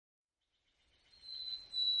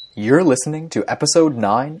You're listening to episode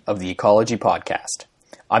 9 of the Ecology Podcast.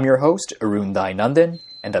 I'm your host, Arun Dayanandan,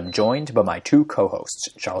 and I'm joined by my two co-hosts,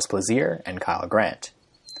 Charles Plaisir and Kyle Grant.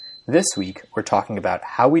 This week, we're talking about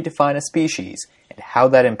how we define a species and how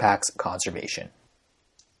that impacts conservation.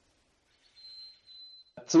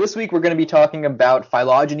 So this week, we're going to be talking about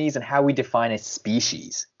phylogenies and how we define a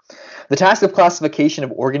species. The task of classification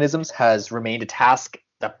of organisms has remained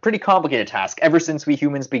a pretty complicated task ever since we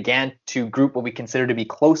humans began to group what we consider to be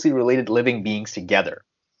closely related living beings together.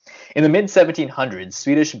 In the mid-1700s,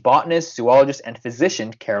 Swedish botanist, zoologist, and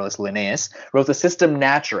physician Carolus Linnaeus wrote the System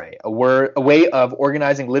Naturae, a way of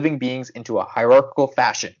organizing living beings into a hierarchical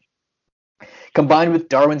fashion. Combined with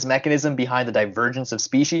Darwin's mechanism behind the divergence of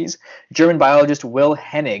species, German biologist Will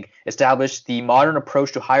Hennig established the modern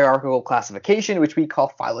approach to hierarchical classification, which we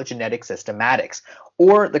call phylogenetic systematics,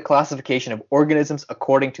 or the classification of organisms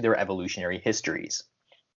according to their evolutionary histories.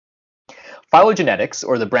 Phylogenetics,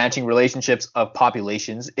 or the branching relationships of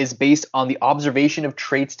populations, is based on the observation of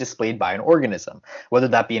traits displayed by an organism, whether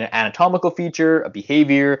that be an anatomical feature, a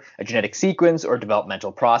behavior, a genetic sequence, or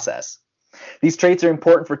developmental process. These traits are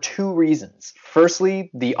important for two reasons. Firstly,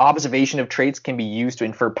 the observation of traits can be used to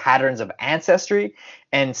infer patterns of ancestry,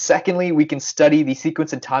 and secondly, we can study the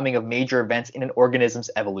sequence and timing of major events in an organism's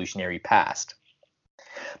evolutionary past.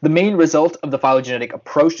 The main result of the phylogenetic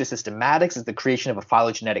approach to systematics is the creation of a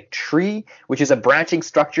phylogenetic tree, which is a branching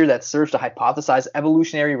structure that serves to hypothesize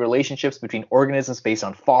evolutionary relationships between organisms based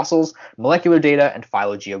on fossils, molecular data, and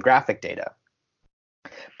phylogeographic data.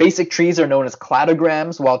 Basic trees are known as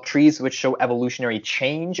cladograms, while trees which show evolutionary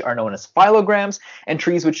change are known as phylograms, and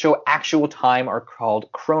trees which show actual time are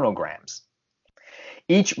called chronograms.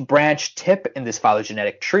 Each branch tip in this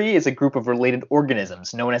phylogenetic tree is a group of related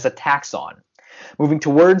organisms known as a taxon. Moving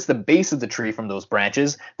towards the base of the tree from those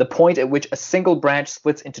branches, the point at which a single branch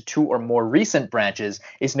splits into two or more recent branches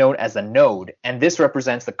is known as a node, and this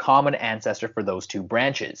represents the common ancestor for those two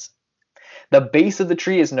branches. The base of the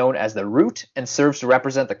tree is known as the root and serves to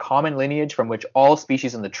represent the common lineage from which all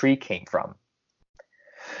species in the tree came from.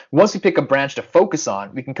 Once we pick a branch to focus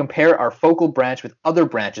on, we can compare our focal branch with other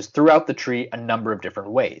branches throughout the tree a number of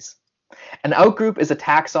different ways. An outgroup is a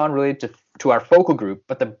taxon related to our focal group,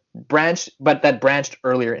 but that branched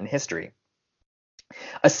earlier in history.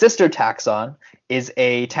 A sister taxon is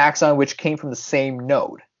a taxon which came from the same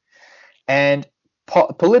node. And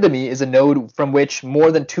polygamy is a node from which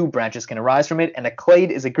more than two branches can arise from it, and a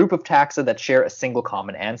clade is a group of taxa that share a single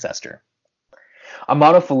common ancestor. A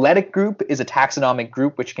monophyletic group is a taxonomic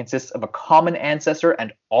group which consists of a common ancestor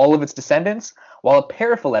and all of its descendants, while a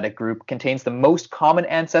paraphyletic group contains the most common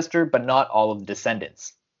ancestor but not all of the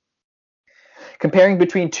descendants. Comparing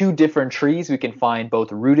between two different trees, we can find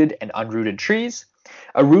both rooted and unrooted trees.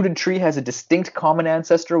 A rooted tree has a distinct common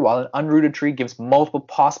ancestor, while an unrooted tree gives multiple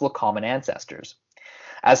possible common ancestors.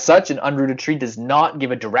 As such, an unrooted tree does not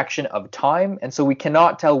give a direction of time, and so we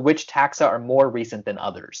cannot tell which taxa are more recent than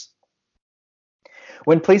others.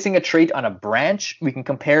 When placing a trait on a branch, we can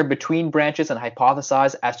compare between branches and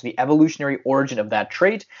hypothesize as to the evolutionary origin of that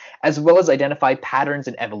trait, as well as identify patterns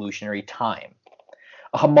in evolutionary time.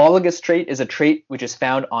 A homologous trait is a trait which is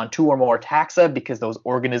found on two or more taxa because those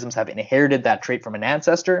organisms have inherited that trait from an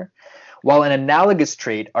ancestor, while an analogous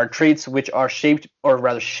trait are traits which are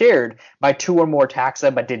shared by two or more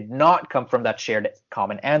taxa but did not come from that shared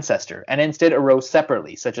common ancestor, and instead arose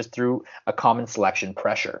separately, such as through a common selection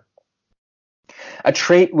pressure. A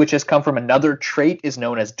trait which has come from another trait is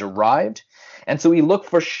known as derived, and so we look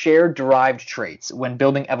for shared derived traits when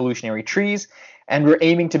building evolutionary trees, and we're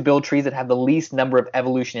aiming to build trees that have the least number of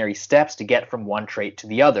evolutionary steps to get from one trait to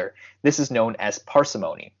the other. This is known as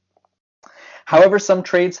parsimony. However, some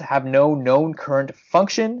traits have no known current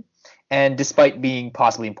function, and despite being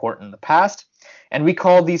possibly important in the past, and we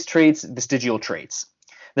call these traits vestigial traits.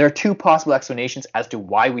 There are two possible explanations as to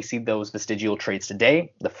why we see those vestigial traits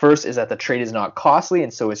today. The first is that the trait is not costly,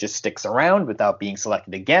 and so it just sticks around without being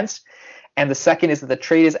selected against. And the second is that the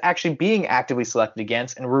trait is actually being actively selected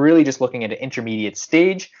against, and we're really just looking at an intermediate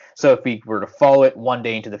stage. So if we were to follow it one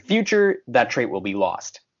day into the future, that trait will be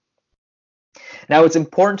lost. Now, it's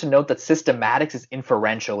important to note that systematics is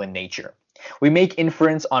inferential in nature. We make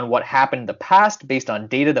inference on what happened in the past based on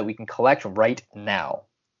data that we can collect right now.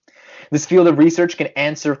 This field of research can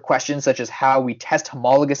answer questions such as how we test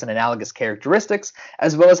homologous and analogous characteristics,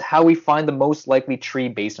 as well as how we find the most likely tree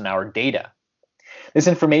based on our data. This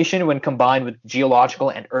information, when combined with geological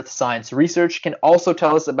and earth science research, can also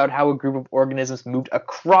tell us about how a group of organisms moved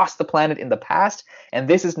across the planet in the past, and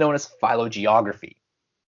this is known as phylogeography.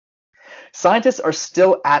 Scientists are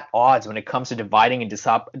still at odds when it comes to dividing and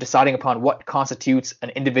deciding upon what constitutes an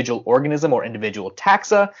individual organism or individual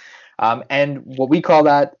taxa, and what we call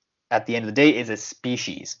that at the end of the day is a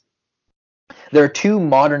species. There are two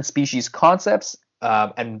modern species concepts,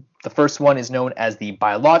 and the first one is known as the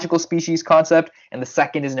biological species concept, and the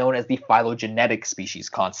second is known as the phylogenetic species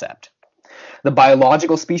concept. The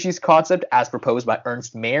biological species concept, as proposed by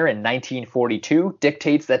Ernst Mayr in 1942,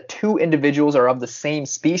 dictates that two individuals are of the same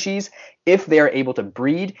species if they are able to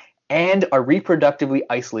breed and are reproductively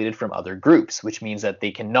isolated from other groups, which means that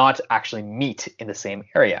they cannot actually meet in the same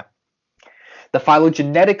area. The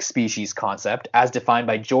phylogenetic species concept, as defined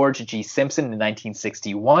by George G. Simpson in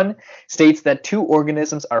 1961, states that two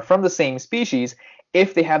organisms are from the same species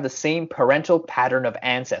if they have the same parental pattern of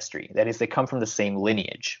ancestry, that is, they come from the same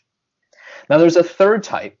lineage. Now, there's a third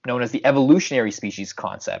type, known as the evolutionary species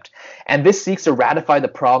concept, and this seeks to ratify the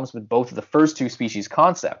problems with both of the first two species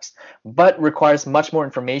concepts, but requires much more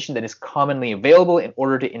information than is commonly available in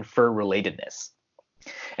order to infer relatedness.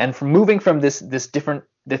 And from moving from this different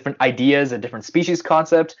ideas and different species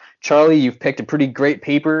concept, Charlie, you've picked a pretty great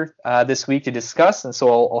paper this week to discuss, and so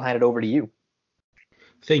I'll hand it over to you.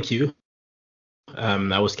 Thank you.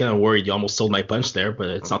 I was kind of worried you almost sold my punch there, but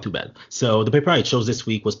it's not too bad. So the paper I chose this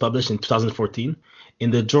week was published in 2014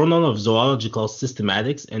 in the Journal of Zoological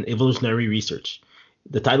Systematics and Evolutionary Research.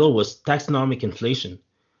 The title was Taxonomic Inflation,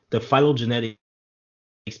 the Phylogenetic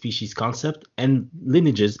Species Concept, and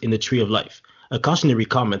Lineages in the Tree of Life, a cautionary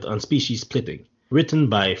comment on species splitting, written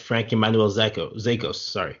by Frank Emmanuel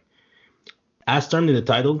Zakos. As termed in the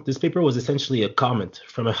title, this paper was essentially a comment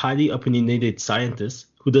from a highly opinionated scientist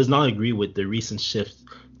who does not agree with the recent shift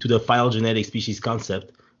to the phylogenetic species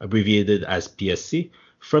concept, abbreviated as PSC,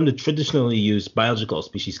 from the traditionally used biological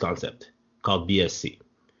species concept, called BSC.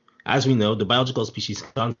 As we know, the biological species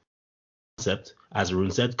concept, as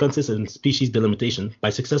Arun said, consists of species delimitation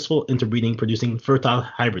by successful interbreeding producing fertile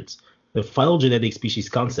hybrids. The phylogenetic species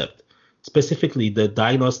concept, specifically the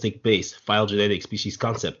diagnostic-based phylogenetic species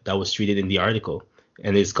concept that was treated in the article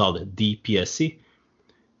and is called DPSC,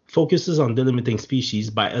 focuses on delimiting species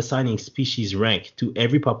by assigning species rank to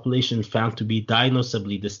every population found to be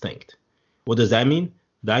diagnosably distinct. What does that mean?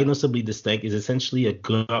 Diagnosably distinct is essentially a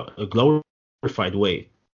glorified way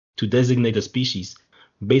to designate a species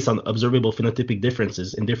based on observable phenotypic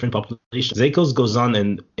differences in different populations. Zakos goes on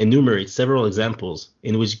and enumerates several examples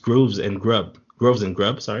in which groves and grub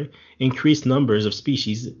increased numbers of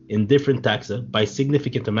species in different taxa by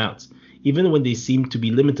significant amounts, even when they seem to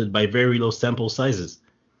be limited by very low sample sizes.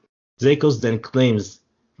 Zakos then claims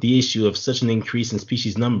the issue of such an increase in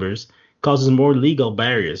species numbers causes more legal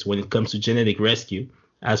barriers when it comes to genetic rescue,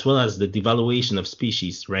 as well as the devaluation of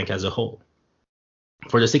species rank as a whole.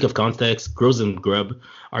 For the sake of context, Groves and Grubb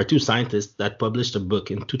are two scientists that published a book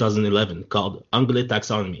in 2011 called Ungulate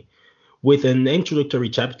Taxonomy, with an introductory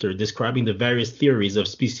chapter describing the various theories of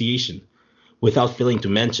speciation, without failing to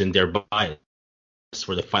mention their bias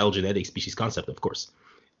for the phylogenetic species concept, of course.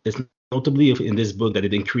 It's notably in this book that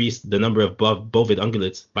it increased the number of bovid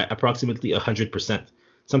ungulates by approximately 100%,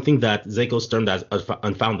 something that Zakos termed as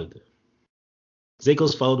unfounded.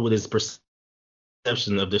 Zakos followed with his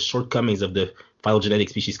perception of the shortcomings of the phylogenetic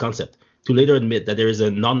species concept, to later admit that there is a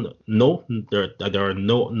no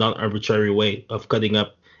non-arbitrary way of cutting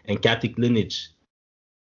up encaptic lineage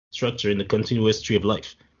structure in the continuous tree of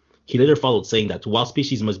life. He later followed, saying that while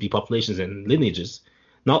species must be populations and lineages,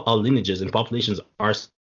 not all lineages and populations are,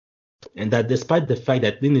 and that despite the fact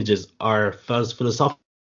that lineages are philosophical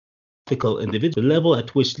individuals, the level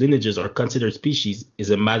at which lineages are considered species is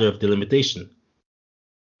a matter of delimitation.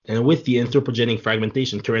 And with the anthropogenic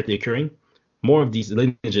fragmentation currently occurring, more of these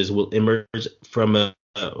lineages will emerge from a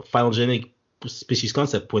phylogenetic species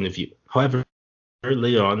concept point of view. However,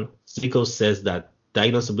 later on, Zakos says that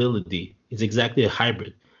diagnosability is exactly a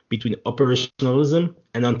hybrid between operationalism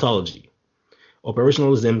and ontology.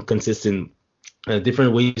 Operationalism consists in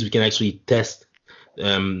different ways we can actually test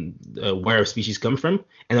where a species come from,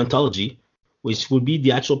 and ontology, which would be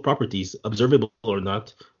the actual properties, observable or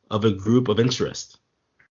not, of a group of interest.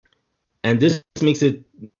 And this makes it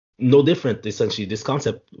no different, essentially. This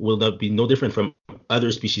concept will not be no different from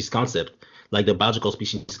other species concept, like the biological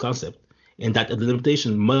species concept, and that a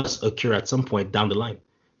delimitation must occur at some point down the line.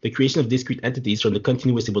 The creation of discrete entities from the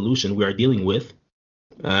continuous evolution we are dealing with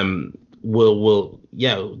we'll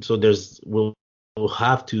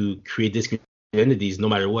have to create discrete entities no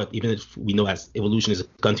matter what, even if we know as evolution is a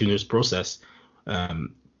continuous process.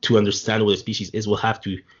 To understand what a species is, we'll have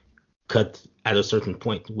to cut at a certain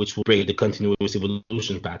point, which will break the continuous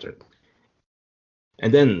evolution pattern.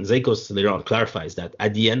 And then Zakos later on clarifies that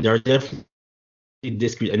at the end, there are definitely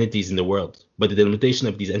discrete entities in the world, but the delimitation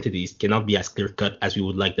of these entities cannot be as clear-cut as we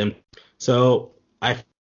would like them. So I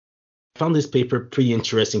found this paper pretty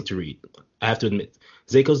interesting to read. I have to admit,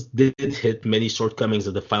 Zakos did hit many shortcomings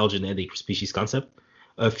of the phylogenetic species concept,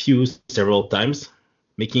 a few several times,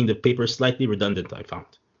 making the paper slightly redundant, I found.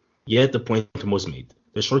 Yet the point was made.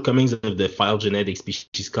 The shortcomings of the phylogenetic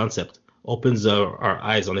species concept opens our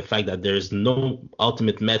eyes on the fact that there is no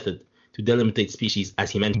ultimate method to delimitate species,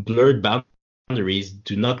 as he mentioned. Blurred boundaries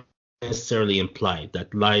do not necessarily imply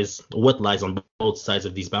that what lies on both sides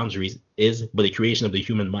of these boundaries is but a creation of the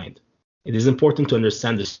human mind. It is important to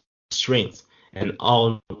understand the strengths and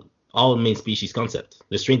all main species concept,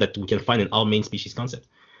 the strength that we can find in all main species concept,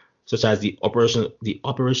 such as the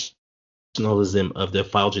operationalism of the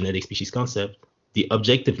phylogenetic species concept, the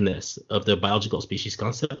objectiveness of the biological species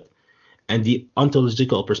concept, and the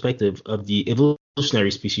ontological perspective of the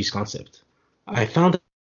evolutionary species concept. I found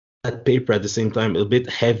that paper at the same time a bit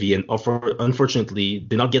heavy and unfortunately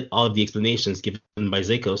did not get all of the explanations given by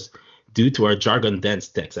Zakos due to our jargon-dense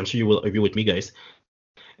text. I'm sure you will agree with me, guys.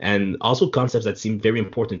 And also concepts that seemed very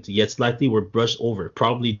important, yet slightly were brushed over,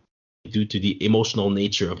 probably due to the emotional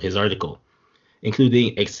nature of his article,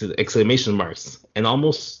 including exclamation marks, and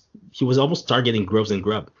he was almost targeting Groves and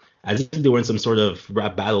Grubb, as if they were in some sort of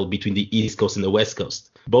rap battle between the East Coast and the West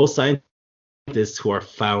Coast. Both scientists who are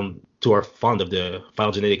fond of the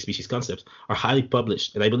phylogenetic species concept are highly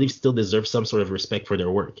published, and I believe still deserve some sort of respect for their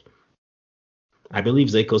work. I believe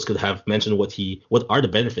Zakos could have mentioned what are the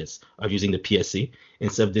benefits of using the PSC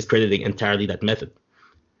instead of discrediting entirely that method,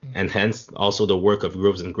 and hence also the work of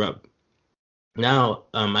Groves and Grubb. Now,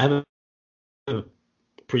 I have a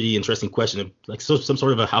pretty interesting question, like some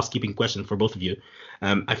sort of a housekeeping question for both of you.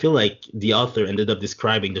 I feel like the author ended up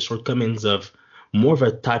describing the shortcomings of more of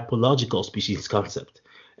a typological species concept.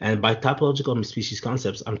 And by typological species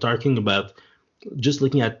concepts, I'm talking about just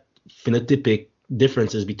looking at phenotypic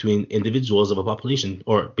differences between individuals of a population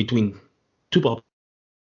or between two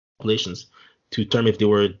populations to determine if they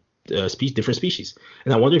were different species.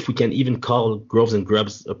 And I wonder if we can even call Groves and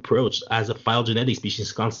Grubb's approach as a phylogenetic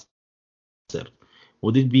species concept.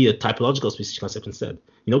 Would it be a typological species concept instead?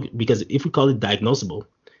 Because if we call it diagnosable,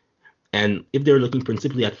 and if they're looking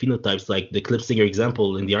principally at phenotypes like the Klipsinger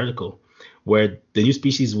example in the article, where the new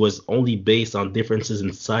species was only based on differences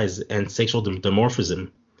in size and sexual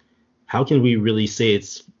dimorphism, how can we really say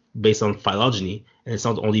it's based on phylogeny and it's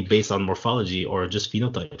not only based on morphology or just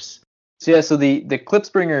phenotypes? So the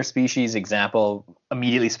Klipspringer species example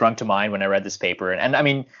immediately sprung to mind when I read this paper. And I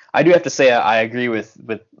mean, I do have to say I agree with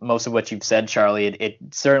most of what you've said, Charlie. It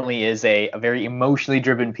certainly is a very emotionally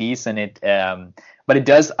driven piece, and but it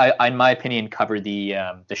does, in my opinion, cover the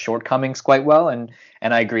shortcomings quite well. And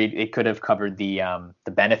I agree, it could have covered the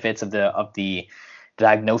benefits of the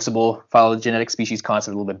diagnosable phylogenetic species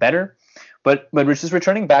concept a little bit better. But just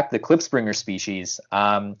returning back to the Klipspringer species,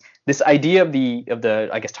 this idea of the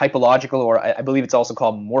I guess typological, or I believe it's also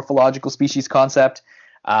called morphological species concept,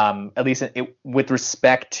 at least with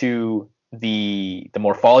respect to the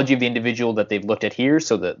morphology of the individual that they've looked at here,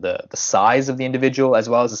 so the size of the individual as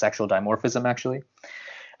well as the sexual dimorphism actually.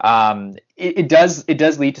 It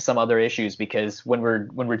does lead to some other issues, because when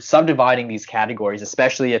we're subdividing these categories,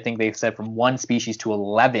 especially I think they've said from 1 species to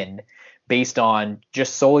 11 based on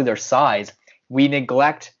just solely their size, we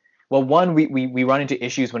neglect, well, one, we run into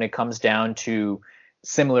issues when it comes down to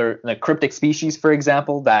similar, like cryptic species, for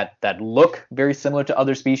example, that look very similar to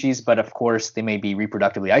other species, but of course they may be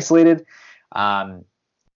reproductively isolated. But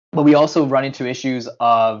we also run into issues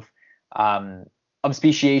of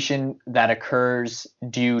speciation that occurs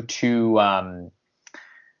due to,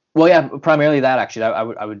 primarily that actually.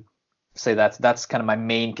 I would say that's kind of my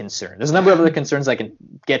main concern. There's a number of other concerns I can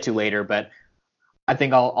get to later, but I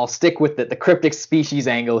think I'll stick with the cryptic species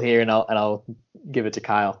angle here, and I'll give it to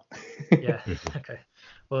Kyle. Yeah. Okay.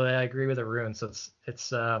 Well, I agree with Arun. So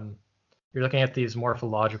it's you're looking at these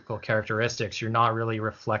morphological characteristics. You're not really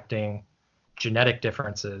reflecting genetic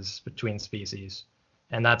differences between species,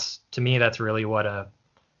 and to me that's really what a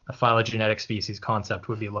phylogenetic species concept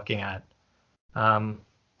would be looking at.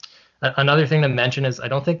 Another thing to mention is I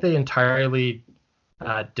don't think they entirely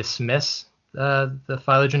dismiss the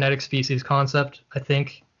phylogenetic species concept. I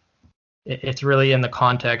think it's really in the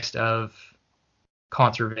context of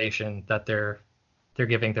conservation that they're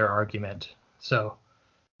giving their argument. So,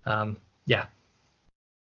 yeah.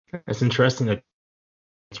 It's interesting that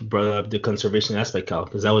you brought up the conservation aspect, Kyle,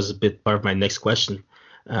 because that was a bit part of my next question.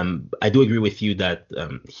 I do agree with you that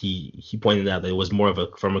he pointed out that it was more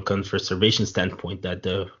from a conservation standpoint that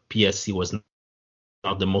the PSC was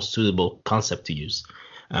not the most suitable concept to use.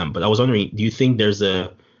 But I was wondering, do you think there's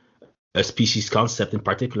a a species concept in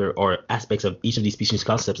particular, or aspects of each of these species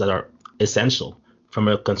concepts that are essential from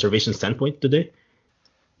a conservation standpoint today?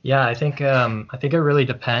 Yeah, I think it really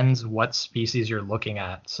depends what species you're looking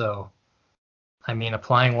at. So, I mean,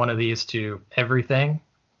 applying one of these to everything,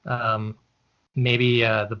 um, maybe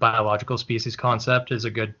the biological species concept is a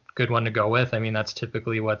good one to go with. I mean, that's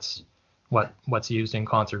typically what's used in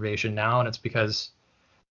conservation now, and it's because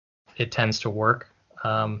it tends to work.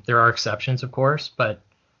 There are exceptions, of course, but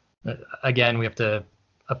again, we have to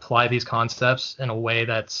apply these concepts in a way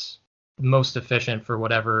that's most efficient for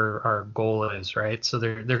whatever our goal is, right? So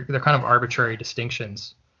they're kind of arbitrary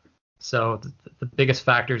distinctions. So the biggest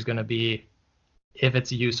factor is going to be if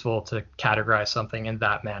it's useful to categorize something in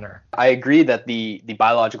that manner. I agree that the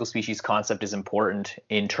biological species concept is important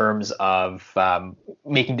in terms of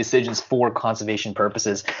making decisions for conservation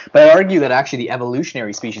purposes. But I argue that actually the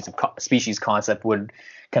evolutionary species concept would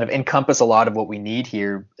kind of encompass a lot of what we need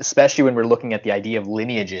here, especially when we're looking at the idea of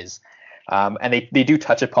lineages. And they do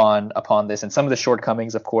touch upon this and some of the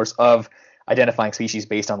shortcomings, of course, of identifying species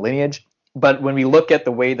based on lineage. But when we look at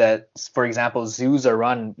the way that, for example, zoos are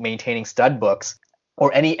run maintaining stud books, or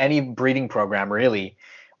any breeding program really,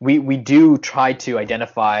 we do try to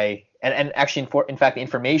identify, and actually in fact the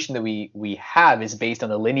information that we have is based on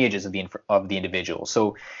the lineages of the individual.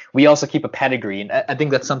 So we also keep a pedigree, and I think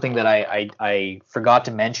that's something that I forgot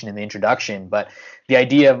to mention in the introduction. But the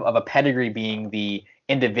idea of a pedigree being the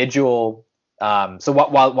individual. So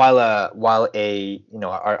while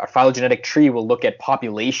our phylogenetic tree will look at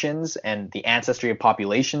populations and the ancestry of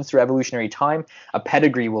populations through evolutionary time, a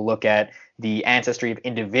pedigree will look at the ancestry of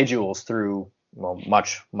individuals through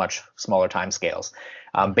much smaller time scales,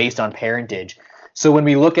 based on parentage. So when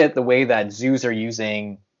we look at the way that zoos are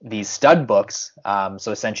using these stud books,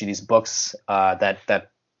 so essentially these books that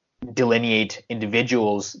delineate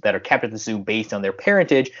individuals that are kept at the zoo based on their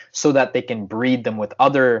parentage, so that they can breed them with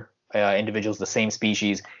other individuals the same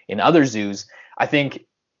species in other zoos. I think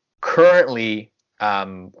currently,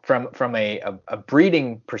 from a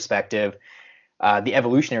breeding perspective, the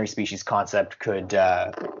evolutionary species concept could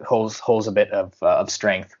holds a bit of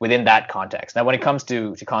strength within that context. Now, when it comes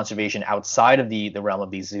to conservation outside of the realm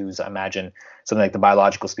of these zoos, I imagine something like the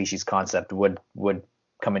biological species concept would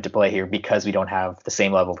come into play here, because we don't have the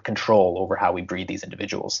same level of control over how we breed these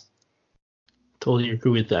individuals. Totally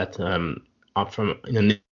agree with that. From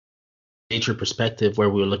a nature perspective,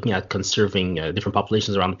 where we were looking at conserving different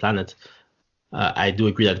populations around the planet, I do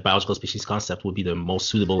agree that the biological species concept would be the most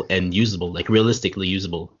suitable and usable, like realistically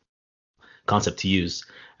usable concept to use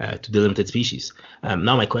to delimited species.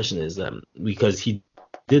 Now my question is, because he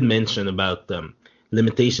did mention about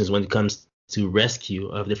limitations when it comes to rescue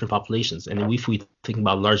of different populations, and if we think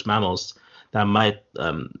about large mammals that might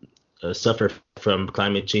suffer from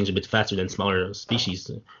climate change a bit faster than smaller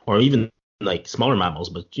species, or even like smaller mammals,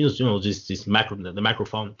 but just the macro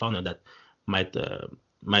fauna that might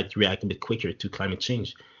react a bit quicker to climate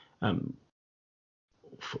change.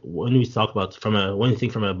 When we talk about when you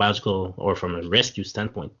think from a biological or from a rescue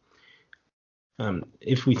standpoint,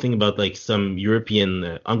 if we think about like some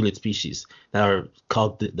European ungulate species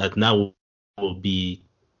that now will be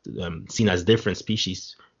seen as different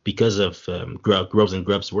species because of Groves and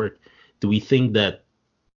Grubb's work, do we think that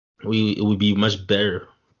it would be much better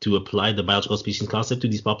to apply the biological species concept to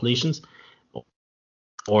these populations,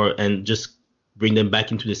 and just bring them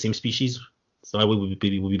back into the same species? So it would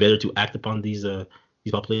be better to act upon these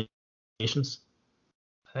populations.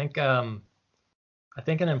 I think an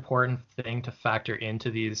important thing to factor into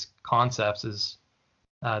these concepts is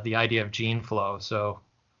the idea of gene flow. So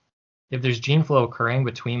if there's gene flow occurring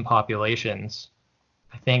between populations,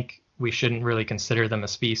 I think we shouldn't really consider them a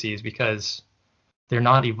species, because they're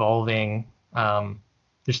not evolving.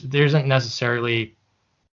 There isn't necessarily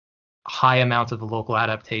high amounts of local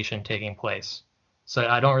adaptation taking place. So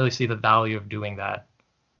I don't really see the value of doing that.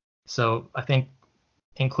 So I think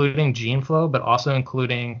including gene flow, but also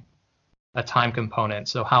including a time component.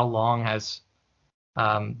 So how long has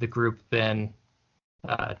the group been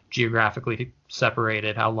geographically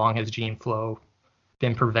separated? How long has gene flow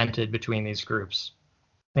been prevented between these groups?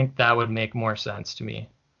 I think that would make more sense to me.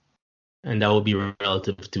 And that will be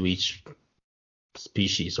relative to each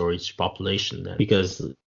species or each population then, because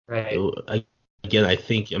right. Again, I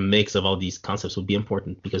think a mix of all these concepts would be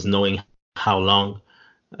important, because knowing how long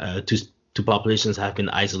two populations have been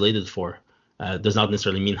isolated for does not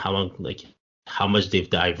necessarily mean how much they've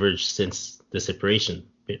diverged since the separation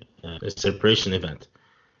event.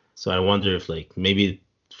 So I wonder if maybe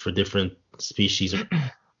for different species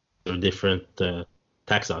or different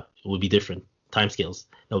taxa, it would be different timescales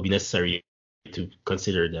that would be necessary to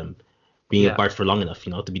consider them being apart for long enough,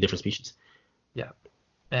 to be different species. Yeah.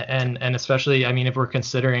 And especially, I mean, if we're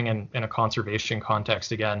considering in a conservation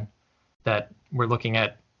context again, that we're looking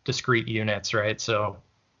at discrete units, right? So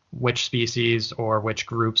which species or which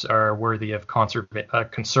groups are worthy of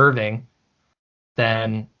conserving,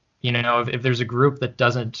 then, if there's a group that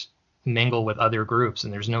doesn't mingle with other groups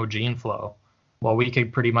and there's no gene flow, well, we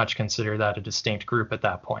could pretty much consider that a distinct group at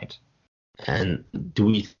that point. And do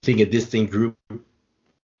we think a distinct group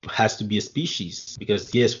has to be a species?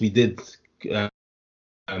 Because yes, we did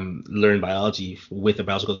learn biology with a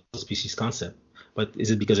biological species concept, but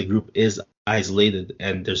is it because a group is isolated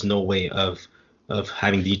and there's no way of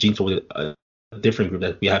having the gene flow with a different group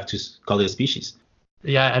that we have to call it a species?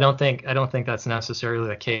 Yeah, I don't think that's necessarily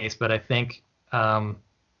the case, but I think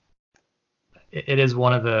it is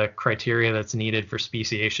one of the criteria that's needed for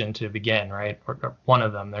speciation to begin, right? Or one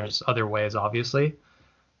of them. There's other ways, obviously.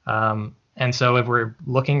 And so if we're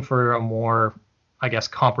looking for a more, I guess,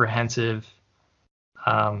 comprehensive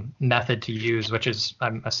method to use, which is,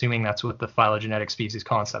 I'm assuming that's what the phylogenetic species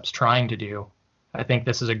concept's trying to do, I think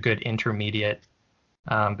this is a good intermediate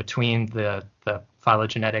between the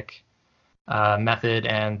phylogenetic method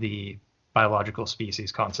and the biological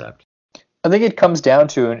species concept. I think it comes down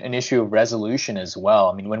to an issue of resolution as well.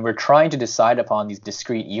 I mean, when we're trying to decide upon these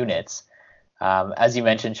discrete units, as you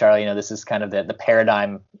mentioned, Charlie, this is kind of the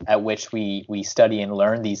paradigm at which we study and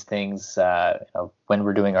learn these things when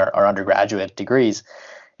we're doing our undergraduate degrees.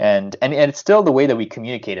 And it's still the way that we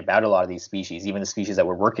communicate about a lot of these species, even the species that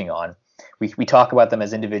we're working on. We talk about them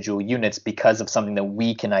as individual units because of something that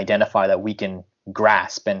we can identify, that we can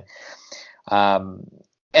grasp.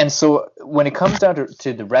 And so when it comes down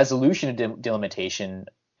to the resolution of delimitation,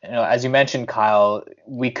 as you mentioned, Kyle,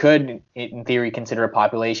 we could, in theory, consider a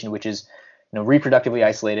population which is, reproductively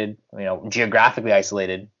isolated, geographically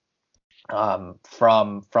isolated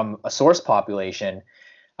from a source population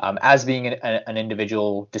as being an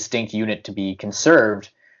individual distinct unit to be conserved.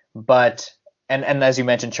 But, and as you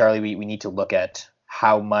mentioned, Charlie, we need to look at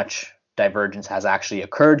how much divergence has actually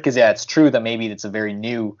occurred, because it's true that maybe it's a very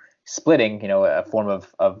new splitting, a form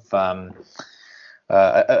of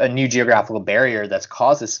a new geographical barrier that's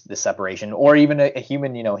caused this separation, or even a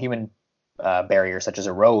human barrier such as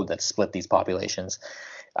a road that split these populations.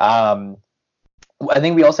 I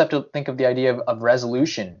think we also have to think of the idea of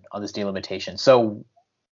resolution on this delimitation. So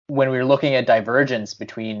when we're looking at divergence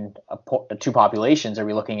between two populations, are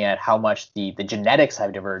we looking at how much the genetics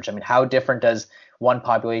have diverged? I mean, how different does one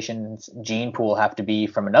population's gene pool have to be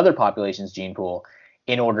from another population's gene pool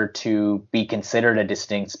in order to be considered a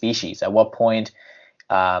distinct species? At what point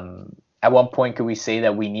could we say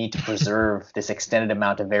that we need to preserve this extended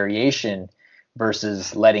amount of variation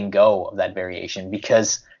versus letting go of that variation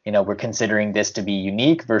because, we're considering this to be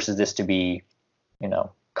unique versus this to be,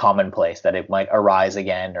 commonplace, that it might arise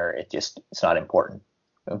again, or it's not important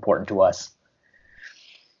to us.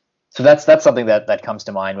 So that's something that comes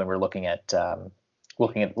to mind when we're looking at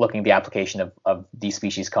the application of the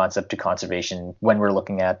species concept to conservation, when we're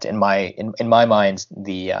looking at, in my mind,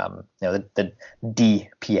 the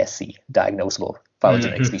DPSC, diagnosable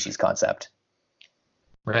phylogenetic species concept.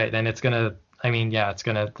 Right, and the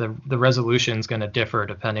resolution's gonna differ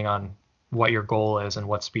depending on what your goal is and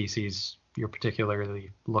what species you're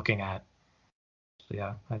particularly looking at. So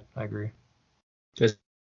yeah, I agree. Just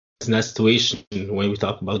in that situation, when we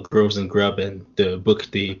talk about Groves and Grubb and the book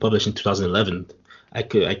they published in 2011, I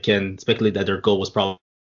can speculate that their goal was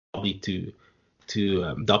probably to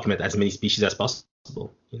document as many species as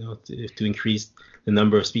possible, to increase the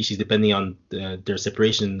number of species depending on their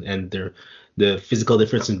separation and the physical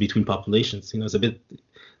differences between populations.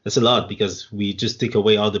 That's a lot, because we just take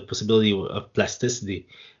away all the possibility of plasticity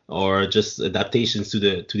or just adaptations to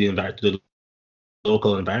the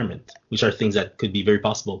local environment, which are things that could be very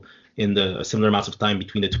possible in the similar amounts of time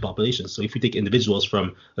between the two populations. So if we take individuals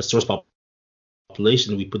from a source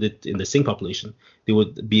population, we put it in the same population, they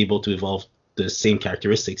would be able to evolve the same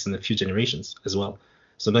characteristics in a few generations as well.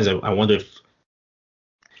 Sometimes I wonder if,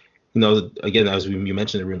 again, as you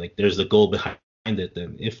mentioned, Arun, like there's a goal behind it.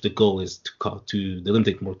 Then if the goal is to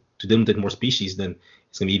delimitate more species, then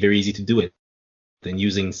it's going to be very easy to do it than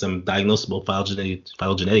using some diagnosable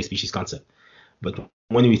phylogenetic species concept. But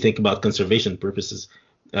when we think about conservation purposes,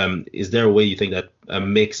 is there a way you think that a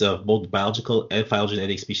mix of both biological and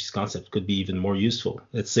phylogenetic species concept could be even more useful?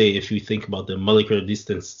 Let's say if you think about the molecular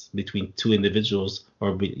distance between two individuals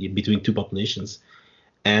or between two populations,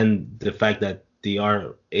 and the fact that they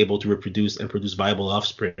are able to reproduce and produce viable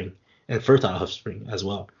offspring and fertile offspring as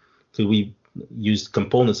well. So we use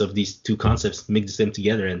components of these two concepts, mix them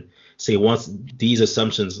together, and say once these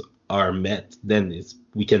assumptions are met, then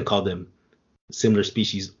we can call them similar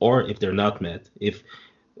species, or if they're not met, if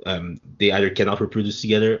they either cannot reproduce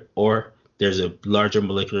together or there's a larger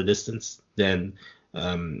molecular distance than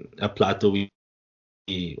a plateau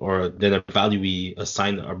or then a value we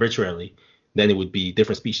assign arbitrarily, then it would be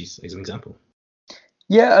different species, as an example.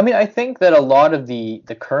 Yeah, I mean, I think that a lot of the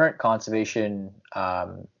current conservation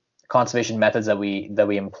methods that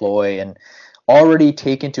we employ and already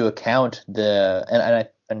take into account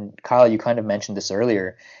and Kyle, you kind of mentioned this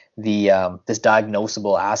earlier, the this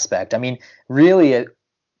diagnosable aspect. I mean, really, at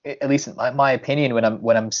least in my opinion,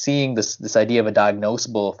 when I'm seeing this idea of a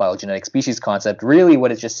diagnosable phylogenetic species concept, really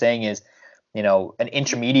what it's just saying is, an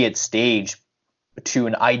intermediate stage to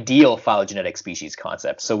an ideal phylogenetic species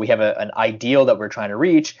concept. So we have an ideal that we're trying to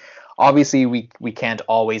reach. Obviously, we can't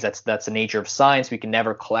always. That's the nature of science. We can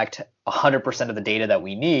never collect 100% of the data that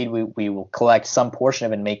we need. We will collect some portion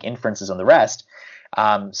of it and make inferences on the rest.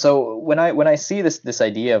 So when I see this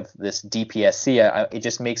idea of this DPSC, it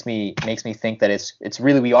just makes me think that it's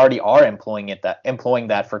really, we already are employing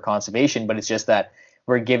that for conservation, but it's just that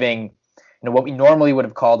we're giving what we normally would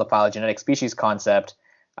have called the phylogenetic species concept.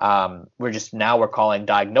 We're calling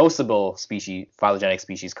diagnosable phylogenetic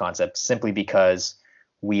species concept simply because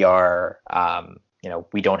we are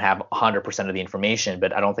we don't have 100% of the information,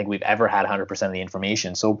 but I don't think we've ever had 100% of the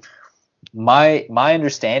information. So my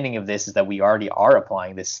understanding of this is that we already are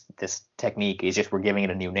applying this technique. It's just we're giving it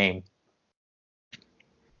a new name.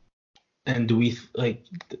 And do we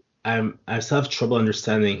I still have trouble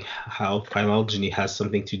understanding how phylogeny has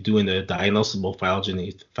something to do in the diagnosable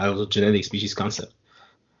phylogenetic species concept.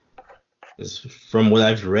 From what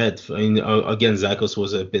I've read, again, Zachos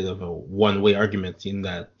was a bit of a one-way argument in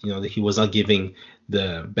that that he was not giving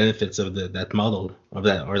the benefits of that model of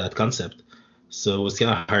that concept. So it was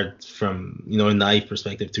kind of hard from a naive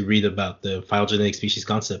perspective to read about the phylogenetic species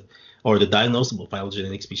concept or the diagnosable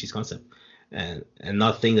phylogenetic species concept, and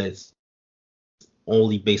not think that it's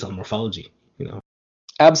only based on morphology.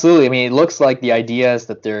 Absolutely. I mean, it looks like the ideas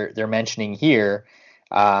that they're mentioning here.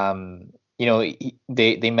 They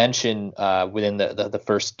mention within the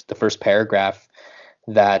first paragraph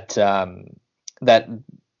that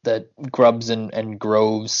that grubs and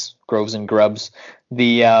groves and grubs,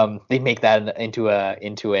 they make that into an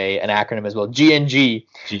acronym as well. GNG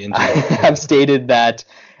have stated that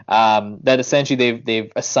essentially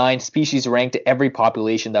they've assigned species rank to every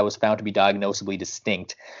population that was found to be diagnosably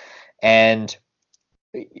distinct. And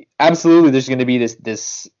absolutely, there's going to be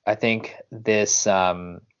this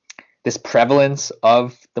prevalence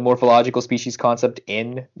of the morphological species concept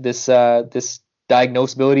in this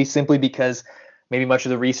diagnosability, simply because maybe much of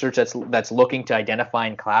the research that's looking to identify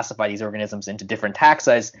and classify these organisms into different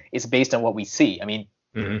taxa is based on what we see. I mean,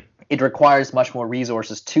 It requires much more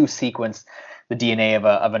resources to sequence the DNA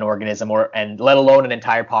of an organism, and let alone an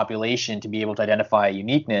entire population, to be able to identify a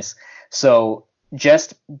uniqueness. So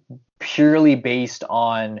just purely based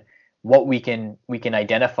on what we can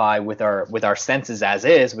identify with our senses as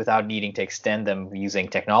is, without needing to extend them using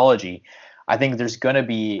technology, I think there's going to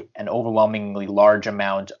be an overwhelmingly large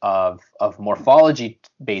amount of morphology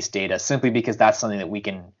based data, simply because that's something that we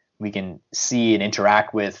can see and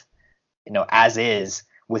interact with, as is,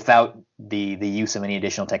 without the use of any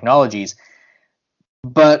additional technologies.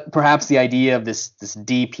 But perhaps the idea of this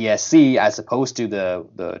DPSC, as opposed to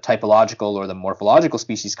the typological or the morphological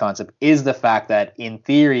species concept, is the fact that in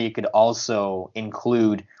theory it could also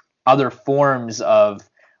include other forms of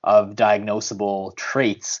diagnosable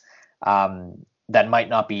traits that might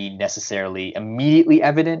not be necessarily immediately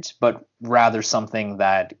evident, but rather something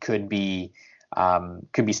that could be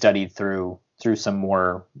studied through some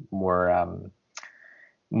more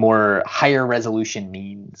higher resolution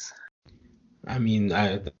means. I mean,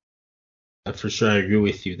 I for sure agree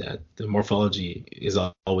with you that the morphology is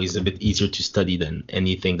always a bit easier to study than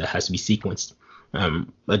anything that has to be sequenced.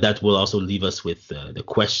 But that will also leave us with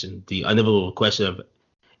the inevitable question of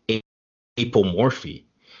apomorphy.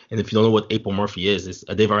 And if you don't know what apomorphy is, it's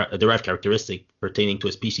a derived characteristic pertaining to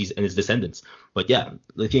a species and its descendants. But yeah,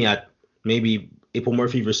 looking at maybe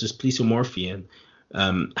apomorphy versus plesiomorphy, and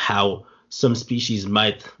how some species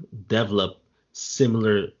might develop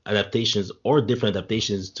similar adaptations or different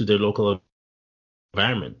adaptations to their local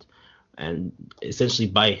environment, and essentially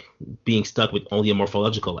by being stuck with only a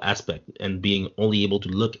morphological aspect and being only able to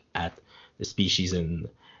look at the species and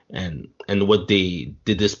what they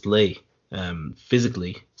display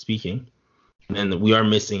physically speaking, and we are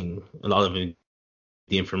missing a lot of the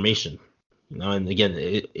information. And again,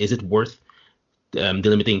 is it worth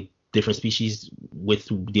delimiting different species with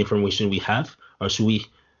the information we have, or should we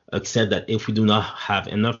accept that if we do not have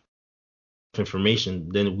enough information,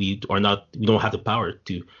 then we don't have the power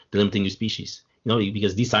to delimit new species.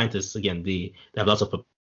 Because these scientists, again, they have lots of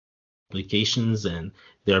publications and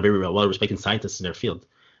they are very well respected scientists in their field.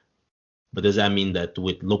 But does that mean that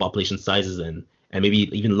with low population sizes and maybe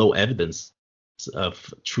even low evidence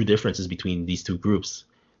of true differences between these two groups,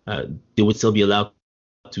 they would still be allowed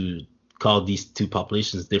to call these two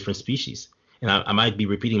populations different species? And I might be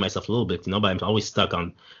repeating myself a little bit, but I'm always stuck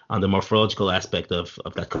on the morphological aspect of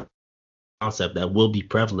that concept that will be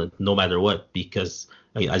prevalent no matter what, because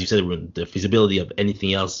as you said, the feasibility of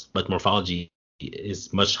anything else but morphology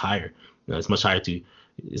is much higher. It's much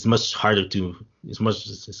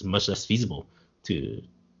less feasible to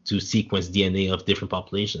sequence DNA of different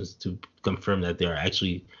populations to confirm that they are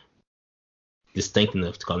actually distinct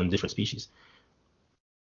enough to call them different species.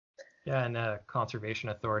 Yeah, and conservation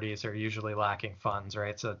authorities are usually lacking funds,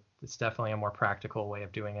 right? So it's definitely a more practical way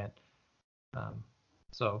of doing it.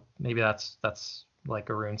 So maybe that's like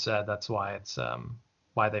Arun said, that's why it's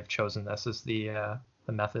why they've chosen this as the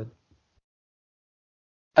method.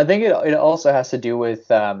 I think it also has to do with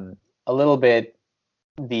a little bit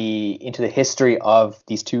into the history of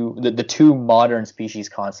these the two modern species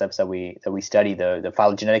concepts that we study, the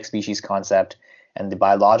phylogenetic species concept and the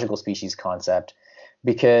biological species concept,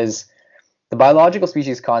 because the biological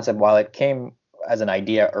species concept, while it came as an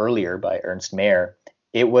idea earlier by Ernst Mayr,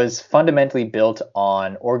 it was fundamentally built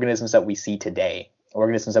on organisms that we see today,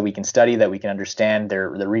 organisms that we can study, that we can understand their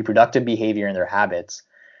reproductive behavior and their habits.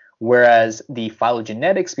 Whereas the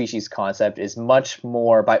phylogenetic species concept is much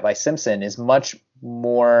more, by Simpson, is much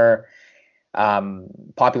more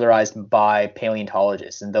popularized by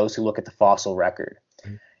paleontologists and those who look at the fossil record.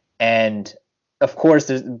 Mm-hmm. And of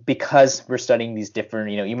course, because we're studying these different,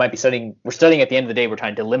 we're studying at the end of the day, we're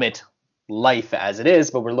trying to delimit life as it is,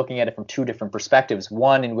 but we're looking at it from two different perspectives.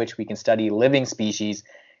 One in which we can study living species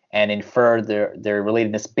and infer their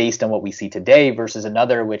relatedness based on what we see today, versus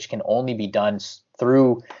another which can only be done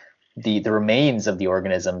through the remains of the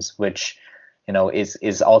organisms, which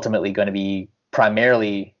is ultimately going to be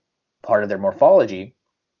primarily part of their morphology.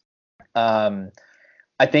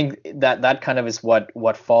 I think that kind of is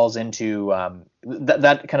what falls into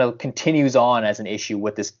that kind of continues on as an issue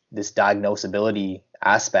with this diagnosability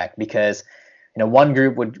aspect, because one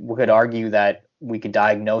group would argue that we could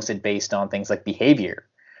diagnose it based on things like behavior,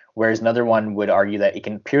 whereas another one would argue that it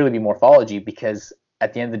can purely be morphology, because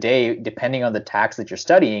at the end of the day, depending on the tax that you're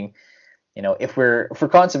studying, if for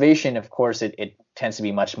conservation, of course, it tends to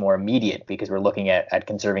be much more immediate because we're looking at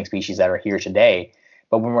conserving species that are here today.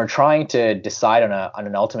 But when we're trying to decide on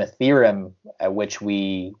an ultimate theorem at which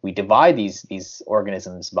we divide these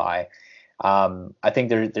organisms by, I think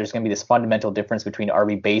there's going to be this fundamental difference between, are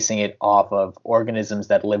we basing it off of organisms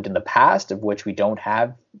that lived in the past, of which we don't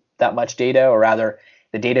have that much data, or rather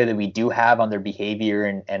the data that we do have on their behavior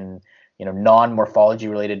and non-morphology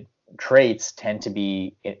related traits tend to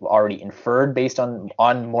be already inferred based on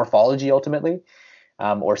morphology ultimately,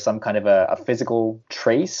 or some kind of a physical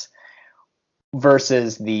trace,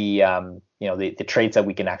 versus the traits that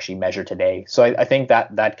we can actually measure today. So I think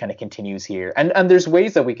that kind of continues here, and there's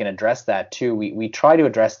ways that we can address that too. We try to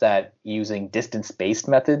address that using distance-based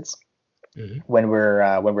methods. Mm-hmm. when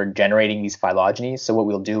we're generating these phylogenies. So what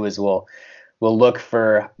we'll do is we'll look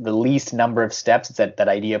for the least number of steps. It's that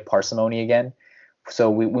idea of parsimony again. So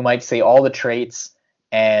we might say all the traits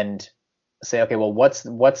and say, okay, well, what's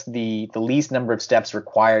the least number of steps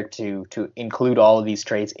required to include all of these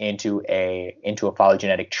traits into a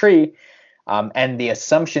phylogenetic tree, and the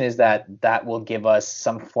assumption is that will give us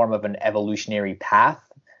some form of an evolutionary path,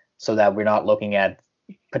 so that we're not looking at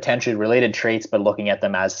potentially related traits, but looking at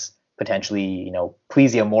them as potentially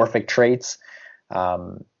plesiomorphic traits.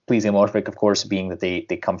 Plesiomorphic, of course, being that they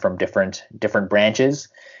come from different branches,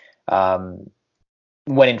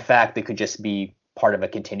 when in fact they could just be part of a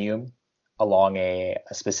continuum along a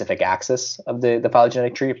specific axis of the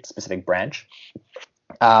phylogenetic tree, a specific branch.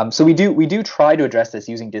 So we do try to address this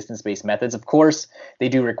using distance-based methods. Of course, they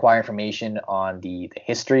do require information on the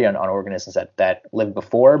history on organisms that lived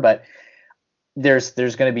before, but there's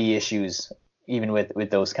going to be issues even with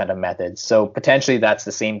those kind of methods. So potentially that's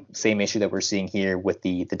the same issue that we're seeing here with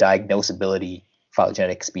the diagnosability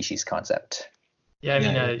phylogenetic species concept. Yeah, I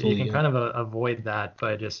mean, totally, you can kind of avoid that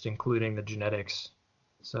by just including the genetics.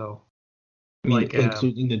 So,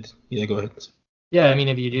 including go ahead. Yeah, I mean,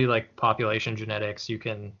 if you do like population genetics, you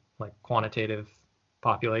can like quantitative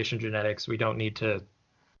population genetics. We don't need to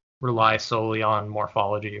rely solely on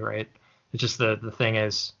morphology, right? It's just the thing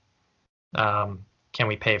is, can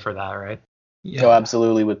we pay for that, right? Yeah. So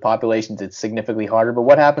absolutely, with populations, it's significantly harder. But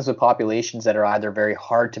what happens with populations that are either very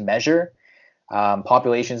hard to measure,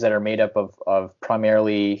 populations that are made up of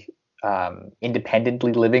primarily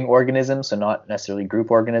independently living organisms, so not necessarily group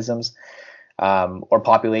organisms, or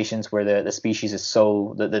populations where the species is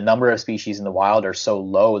the number of species in the wild are so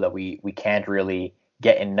low that we can't really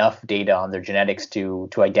get enough data on their genetics to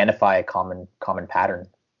identify a common pattern.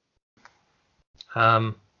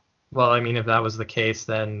 Well, I mean, if that was the case,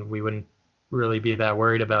 then we wouldn't really be that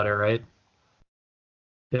worried about it, right?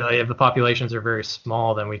 If the populations are very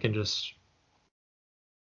small, then we can just,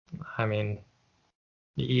 I mean,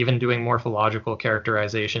 even doing morphological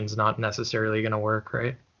characterization is not necessarily going to work,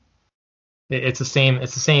 right? It's the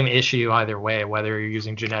same issue either way, whether you're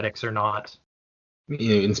using genetics or not.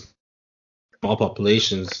 In small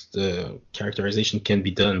populations, the characterization can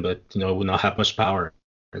be done, but it will not have much power,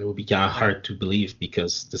 and it will be kind of hard to believe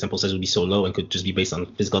because the sample size would be so low and could just be based on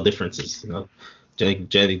physical differences,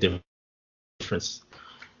 genetic difference.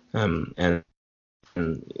 And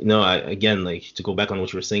again, like to go back on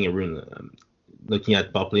what you were saying, Arun, looking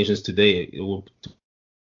at populations today, it will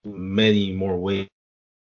many more ways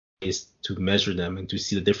to measure them and to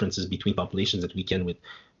see the differences between populations that we can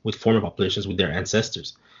with former populations with their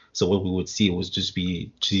ancestors. So what we would see would just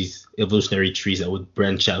be these evolutionary trees that would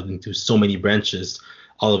branch out into so many branches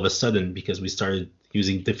all of a sudden because we started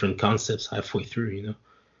using different concepts halfway through,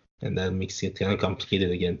 and that makes it kind of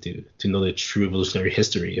complicated again to know the true evolutionary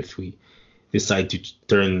history if we decide to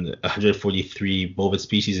turn 143 bovid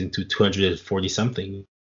species into 240 something,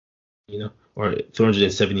 or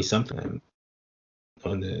 370 something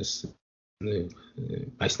on this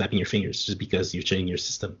by snapping your fingers just because you're changing your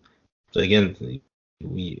system. So again,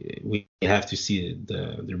 we have to see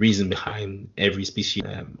the reason behind every species,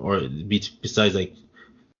 or besides like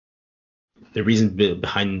the reason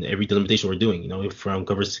behind every delimitation we're doing. From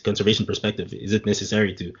conservation perspective, is it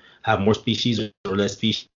necessary to have more species or less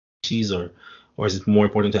species, or is it more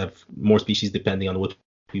important to have more species depending on what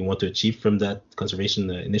we want to achieve from that conservation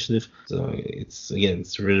initiative? So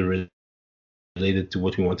it's really related to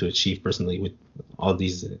what we want to achieve personally with all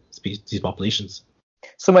these these populations.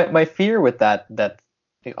 So my fear with that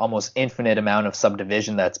almost infinite amount of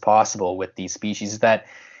subdivision that's possible with these species is that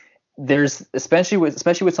there's especially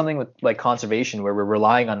with something like conservation where we're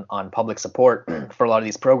relying on public support for a lot of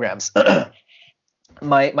these programs.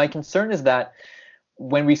 My concern is that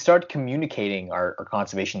when we start communicating our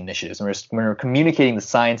conservation initiatives, when we're communicating the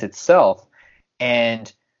science itself,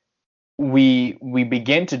 and we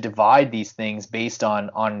begin to divide these things based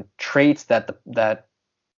on traits that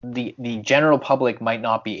the general public might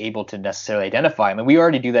not be able to necessarily identify. I mean, we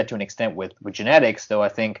already do that to an extent with genetics, though I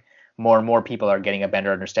think more and more people are getting a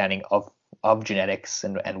better understanding of genetics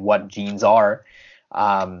and what genes are.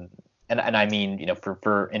 And I mean,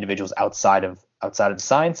 for individuals outside of the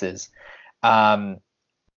sciences.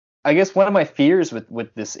 I guess one of my fears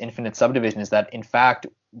with this infinite subdivision is that, in fact,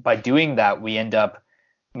 by doing that, we end up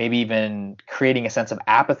maybe even creating a sense of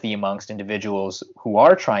apathy amongst individuals who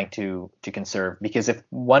are trying to conserve. Because if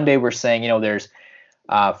one day we're saying, there's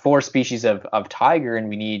 4 species of tiger and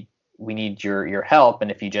we need your help, and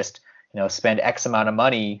if you just spend X amount of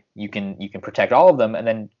money, you can protect all of them, and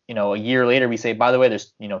then a year later we say, by the way,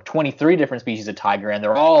 there's 23 different species of tiger and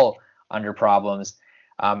they're all under problems.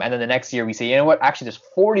 And then the next year we say, actually there's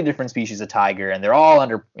 40 different species of tiger and they're all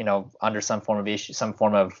under some form of issue, some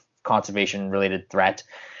form of conservation related threat.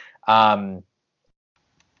 My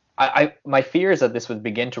fear is that this would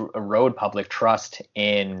begin to erode public trust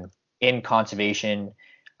in conservation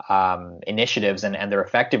initiatives and their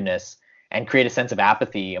effectiveness, and create a sense of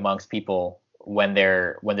apathy amongst people when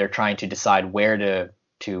they're trying to decide where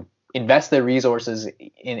to invest their resources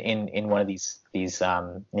in one of these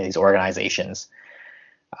organizations.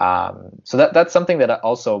 So that's something that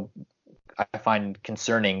also I find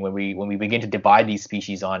concerning when we begin to divide these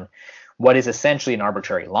species on what is essentially an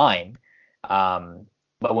arbitrary line,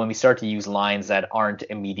 but when we start to use lines that aren't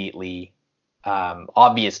immediately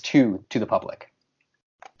obvious to the public.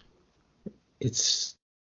 It's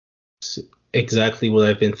exactly what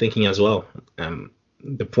I've been thinking as well.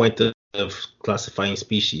 The point of classifying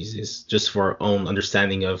species is just for our own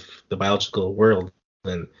understanding of the biological world,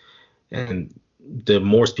 and the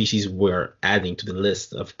more species we're adding to the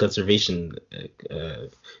list of conservation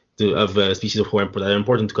of species that are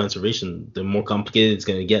important to conservation, the more complicated it's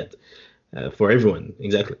going to get for everyone.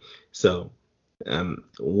 Exactly. So that's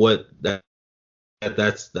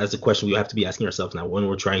the question we have to be asking ourselves now when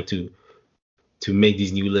we're trying to make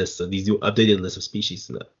these new lists, these new updated lists of species.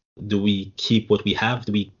 Do we keep what we have?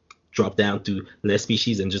 Do we drop down to less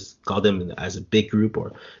species and just call them as a big group, or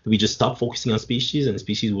do we just stop focusing on species and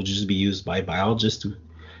species will just be used by biologists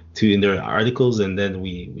to in their articles, and then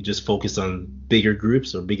we just focus on bigger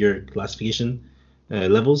groups or bigger classification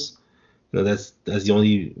levels. That's the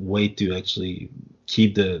only way to actually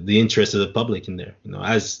keep the interest of the public in there.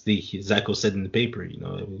 As the Zako said in the paper,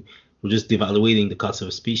 we're just devaluating the cost of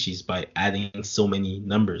a species by adding so many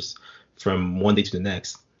numbers from one day to the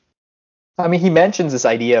next. I mean, he mentions this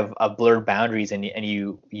idea of blurred boundaries, and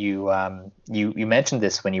you mentioned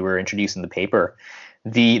this when you were introducing the paper.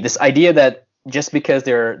 This idea that just because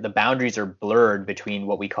the boundaries are blurred between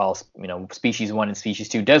what we call species 1 and species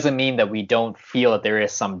 2 doesn't mean that we don't feel that there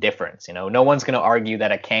is some difference. No one's going to argue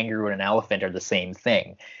that a kangaroo and an elephant are the same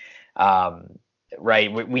thing,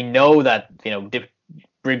 right? We know that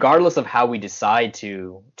regardless of how we decide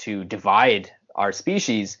to divide our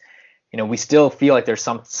species, we still feel like there's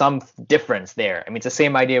some difference there. I mean, it's the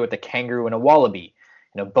same idea with the kangaroo and a wallaby.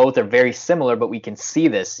 Both are very similar, but we can see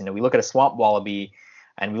this. We look at a swamp wallaby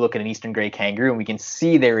and we look at an eastern gray kangaroo, and we can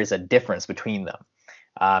see there is a difference between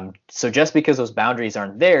them. So just because those boundaries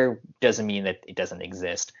aren't there doesn't mean that it doesn't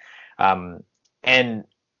exist. And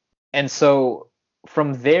so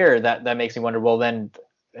from there, that makes me wonder, well, then,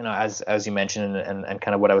 as you mentioned, and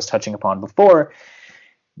kind of what I was touching upon before,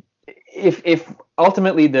 if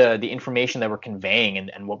ultimately the information that we're conveying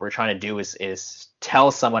and what we're trying to do is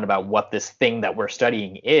tell someone about what this thing that we're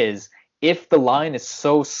studying is, if the line is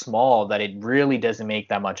so small that it really doesn't make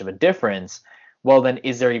that much of a difference, well, then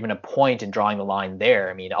is there even a point in drawing the line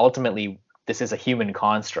there? I mean, ultimately, this is a human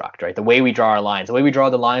construct, right? The way we draw our lines, the way we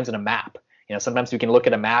draw the lines on a map. Sometimes we can look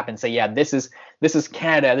at a map and say, yeah, this is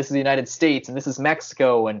Canada, this is the United States, and this is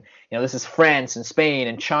Mexico, and this is France and Spain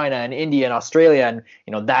and China and India and Australia,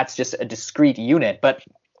 and that's just a discrete unit. But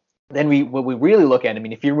then what we really look at, I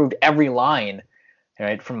mean, if you removed every line,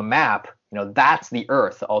 right, from a map, that's the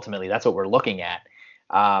Earth. Ultimately, that's what we're looking at.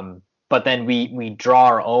 But then we draw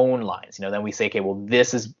our own lines. Then we say, okay, well,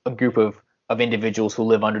 this is a group of individuals who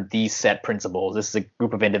live under these set principles. This is a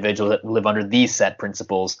group of individuals that live under these set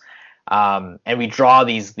principles. And we draw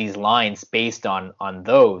these lines based on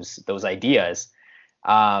those ideas.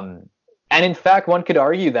 And in fact, one could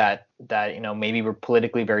argue that maybe we're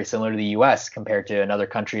politically very similar to the U.S. compared to another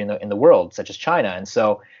country in the world, such as China. And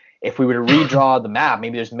so if we were to redraw the map,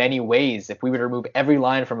 maybe there's many ways. If we were to remove every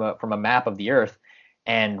line from a map of the Earth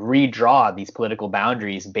and redraw these political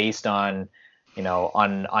boundaries based on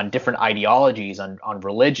on different ideologies, on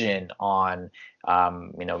religion, on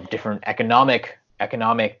different economic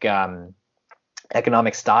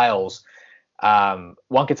styles,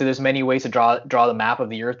 one could say there's many ways to draw the map of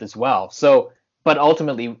the Earth as well. So, but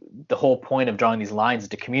ultimately, the whole point of drawing these lines is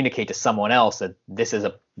to communicate to someone else that this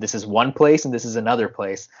is one place and this is another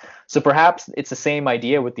place. So perhaps it's the same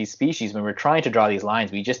idea with these species. When we're trying to draw these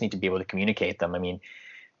lines, we just need to be able to communicate them. I mean,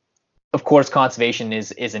 of course, conservation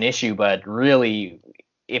is an issue, but really,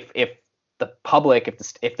 if the public,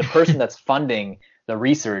 if the person that's funding the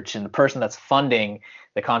research and the person that's funding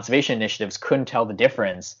the conservation initiatives couldn't tell the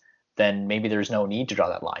difference, then maybe there's no need to draw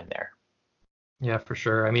that line there. Yeah, for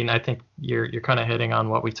sure. I mean, I think you're kind of hitting on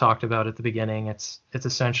what we talked about at the beginning. It's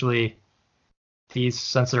essentially these,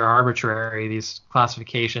 since they're arbitrary, these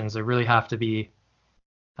classifications, they really have to be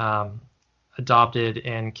adopted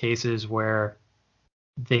in cases where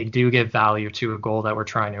they do give value to a goal that we're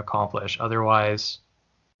trying to accomplish. Otherwise,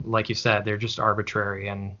 like you said, they're just arbitrary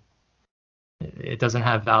and it doesn't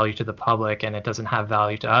have value to the public and it doesn't have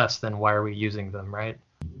value to us. Then why are we using them, right?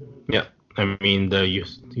 Yeah. I mean, you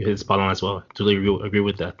hit spot on as well. I totally agree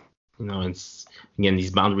with that. It's, again,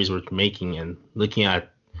 these boundaries we're making, and looking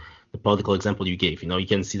at the political example you gave, you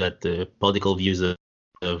can see that the political views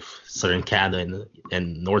of southern Canada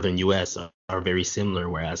and northern U.S. are very similar,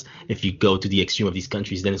 whereas if you go to the extreme of these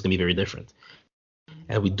countries, then it's going to be very different.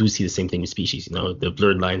 And we do see the same thing with species. The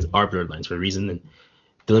blurred lines are blurred lines for a reason, and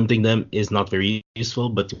delimiting them is not very useful,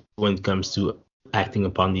 but when it comes to acting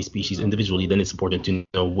upon these species individually, then it's important to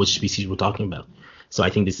know which species we're talking about. So I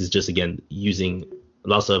think this is just, again, using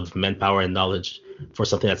lots of manpower and knowledge for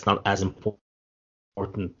something that's not as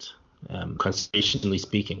important, conservationally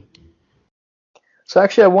speaking. So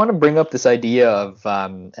actually, I want to bring up this idea of,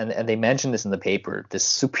 and they mentioned this in the paper, this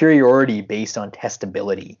superiority based on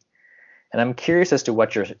testability. And I'm curious as to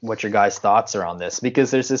what your guys' thoughts are on this,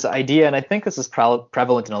 because there's this idea, and I think this is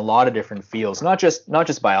prevalent in a lot of different fields, not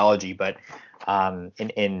just biology, but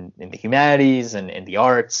in the humanities and in the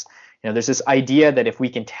arts. There's this idea that if we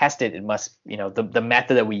can test it, it must, the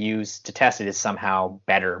method that we use to test it is somehow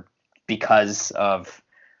better because of,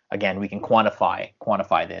 again, we can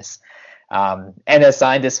quantify this. And as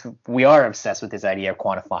scientists, we are obsessed with this idea of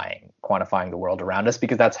quantifying the world around us,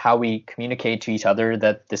 because that's how we communicate to each other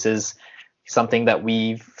that this is something that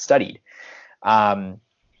we've studied.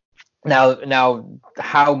 Now,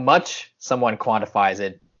 how much someone quantifies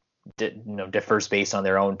it, differs based on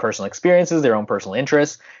their own personal experiences, their own personal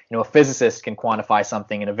interests. A physicist can quantify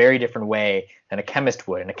something in a very different way than a chemist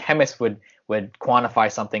would, and a chemist would quantify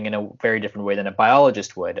something in a very different way than a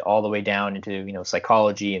biologist would, all the way down into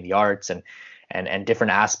psychology and the arts and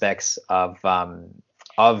different aspects of kind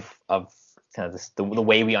of the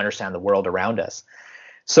way we understand the world around us.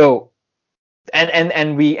 So,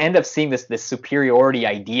 and we end up seeing this superiority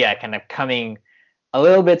idea kind of coming a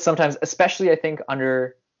little bit sometimes, especially I think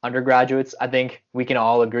undergraduates. I think we can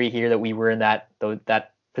all agree here that we were in that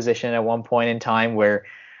position at one point in time where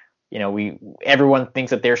everyone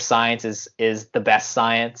thinks that their science is the best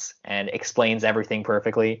science and explains everything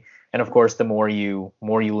perfectly. And of course, the more you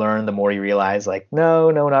learn, the more you realize, like, no,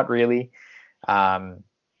 not really. The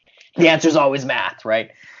answer is always math,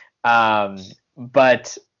 right?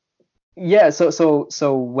 But yeah,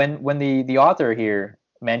 so when the author here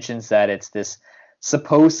mentions that it's this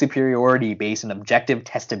supposed superiority based on objective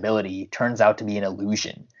testability turns out to be an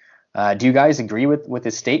illusion. Do you guys agree with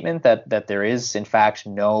this statement that there is in fact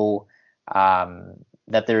no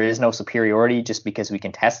superiority just because we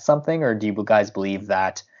can test something, or do you guys believe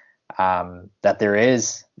that that there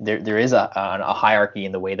is a hierarchy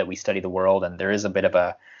in the way that we study the world, and there is a bit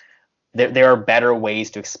of there are better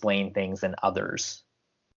ways to explain things than others?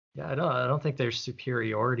 Yeah, I don't think there's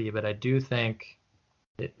superiority, but I do think,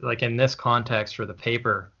 like in this context for the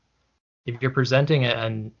paper, if you're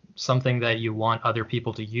presenting something that you want other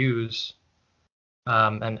people to use,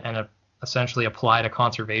 and essentially apply to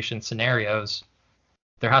conservation scenarios,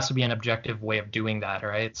 there has to be an objective way of doing that,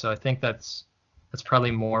 right? So I think that's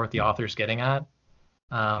probably more what the author's getting at.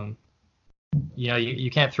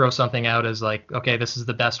 You can't throw something out as like, okay, this is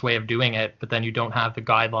the best way of doing it, but then you don't have the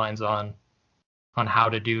guidelines on how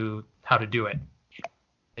to do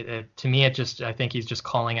it. To me, I think he's just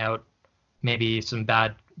calling out maybe some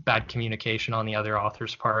bad communication on the other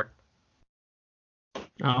author's part.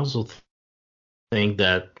 I also think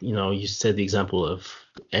that, you said the example of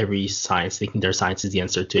every science thinking their science is the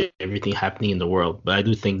answer to everything happening in the world, but I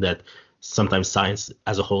do think that sometimes science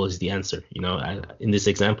as a whole is the answer, in this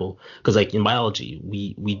example, because like in biology,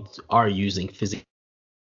 we are using physical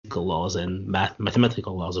laws and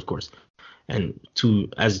mathematical laws, of course. And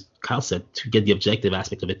as Kyle said, to get the objective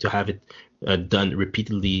aspect of it, to have it done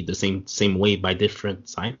repeatedly the same way by different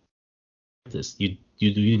scientists, you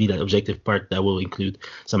need an objective part that will include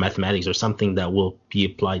some mathematics or something that will be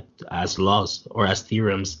applied as laws or as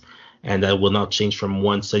theorems, and that will not change from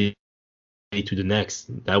one study to the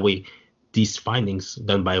next. That way, these findings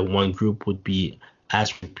done by one group would be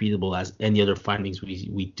as repeatable as any other findings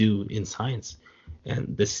we do in science.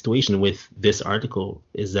 And the situation with this article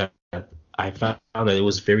is that I found that it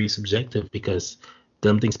was very subjective, because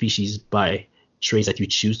delimiting species by traits that you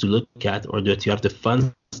choose to look at or that you have the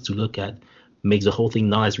funds to look at makes the whole thing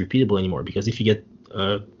not as repeatable anymore. Because if you get,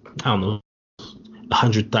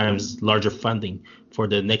 100 times larger funding for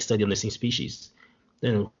the next study on the same species,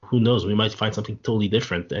 then who knows, we might find something totally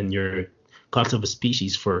different, and your concept of a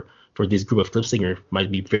species for this group of Klipsinger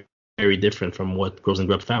might be very, very different from what Gross and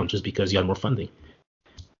Grubb found, just because you had more funding.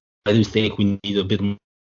 I do think we need a bit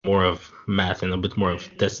more of math and a bit more of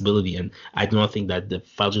testability, and I do not think that the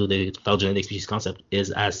phylogenetic species concept is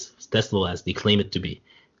as testable as they claim it to be.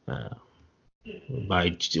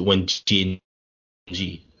 When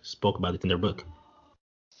G&G spoke about it in their book.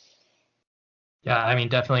 Yeah, I mean,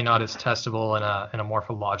 definitely not as testable in a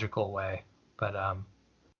morphological way, but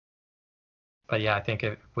yeah, I think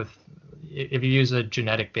if you use a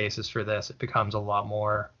genetic basis for this, it becomes a lot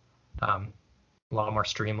more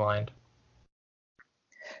streamlined.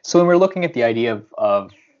 So when we're looking at the idea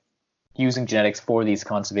of using genetics for these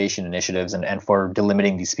conservation initiatives and for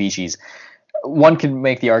delimiting these species, one can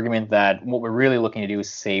make the argument that what we're really looking to do is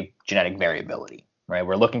save genetic variability, right?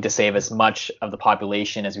 We're looking to save as much of the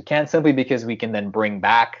population as we can, simply because we can then bring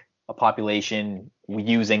back a population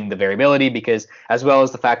using the variability, because as well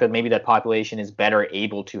as the fact that maybe that population is better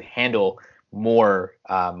able to handle more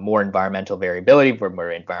environmental variability,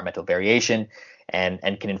 more environmental variation, and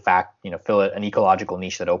can in fact fill an ecological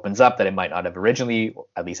niche that opens up that it might not have originally,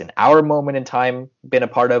 at least in our moment in time, been a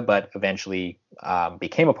part of, but eventually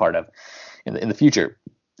became a part of in the future.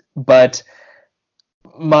 But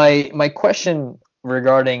my question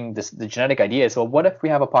regarding the genetic idea is, well, what if we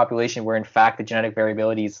have a population where in fact the genetic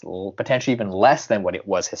variability is potentially even less than what it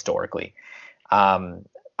was historically? I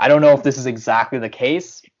don't know if this is exactly the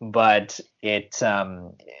case, but I'd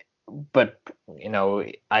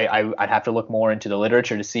have to look more into the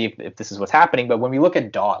literature to see if this is what's happening. But when we look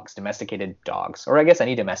at dogs, domesticated dogs, or I guess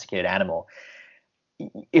any domesticated animal,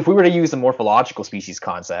 if we were to use the morphological species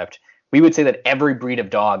concept, we would say that every breed of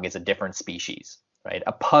dog is a different species, right?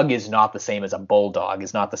 A pug is not the same as a bulldog,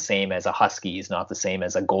 is not the same as a husky, is not the same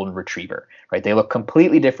as a golden retriever, right? They look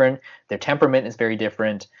completely different. Their temperament is very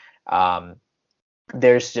different.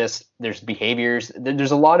 There's behaviors.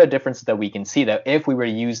 There's a lot of differences that we can see that if we were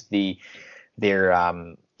to use the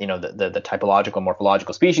typological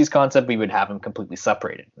morphological species concept, we would have them completely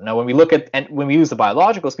separated. Now, when we look at and when we use the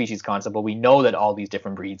biological species concept, well, we know that all these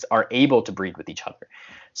different breeds are able to breed with each other.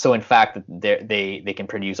 So, in fact, they can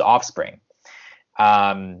produce offspring.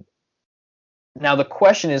 Now, the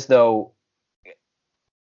question is, though,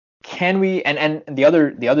 can we? And the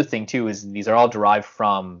other thing too is these are all derived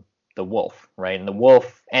from the wolf, right? And the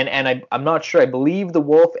wolf, and I'm not sure. I believe the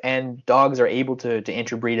wolf and dogs are able to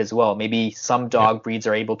interbreed as well. Maybe some dog breeds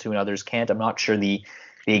are able to and others can't. I'm not sure the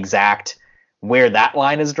exact where that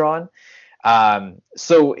line is drawn.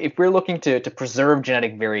 So if we're looking to preserve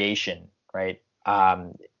genetic variation, right?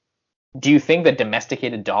 Do you think that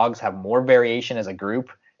domesticated dogs have more variation as a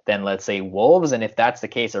group than, let's say, wolves? And if that's the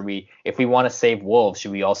case, if we want to save wolves,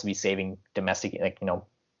 should we also be saving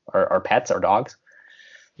our pets, our dogs?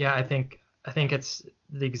 Yeah, I think it's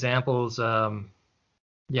the examples.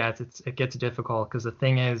 It gets difficult because the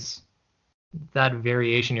thing is that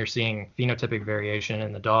variation you're seeing, phenotypic variation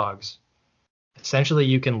in the dogs. Essentially,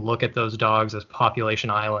 you can look at those dogs as population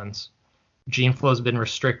islands. Gene flow has been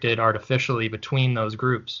restricted artificially between those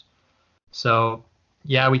groups. So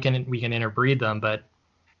yeah, we can interbreed them, but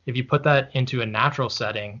if you put that into a natural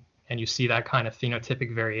setting and you see that kind of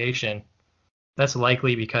phenotypic variation, that's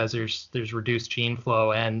likely because there's reduced gene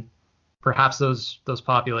flow, and perhaps those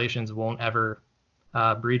populations won't ever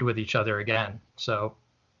breed with each other again. So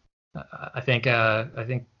I think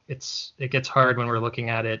it gets hard when we're looking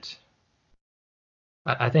at it.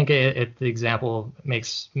 I think the example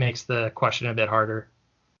makes the question a bit harder.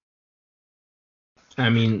 I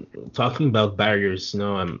mean, talking about barriers,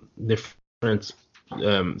 different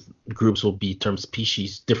groups will be termed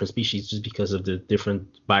different species, just because of the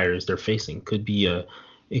different barriers they're facing. Could be a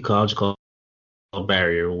ecological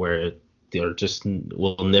barrier where they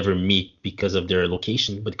will never meet because of their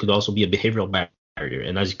location, but it could also be a behavioral barrier.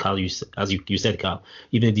 And as you said, Kyle,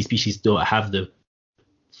 even if these species don't have the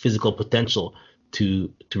physical potential to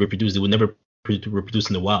reproduce, they would never reproduce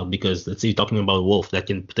in the wild, because let's say you're talking about a wolf that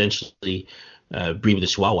can potentially breed with a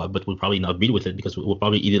chihuahua, but will probably not breed with it because we'll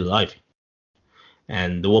probably eat it alive.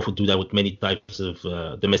 And the wolf would do that with many types of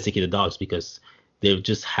domesticated dogs, because they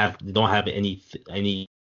don't have any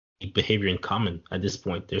behavior in common at this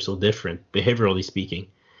point. They're so different, behaviorally speaking.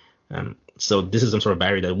 So this is some sort of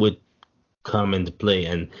barrier that would come into play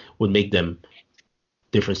and would make them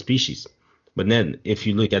different species. But then if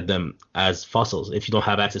you look at them as fossils, if you don't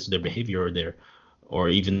have access to their behavior or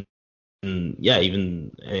even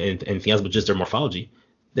anything else but just their morphology,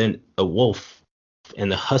 then a wolf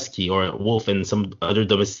and a husky, or a wolf and some other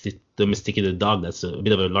domesticated dog that's a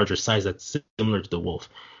bit of a larger size that's similar to the wolf,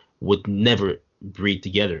 would never breed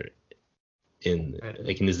together in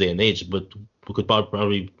this day and age, but we could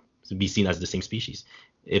probably be seen as the same species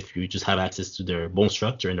if you just have access to their bone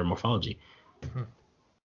structure and their morphology. Mm-hmm.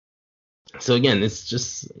 So again, it's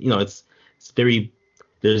just, it's very,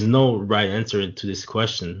 there's no right answer to this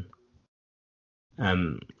question.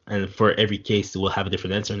 And for every case, we'll have a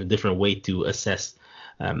different answer and a different way to assess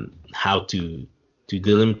how to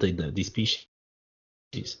delimit these species.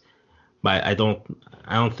 But I don't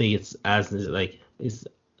think it's as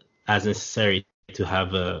necessary to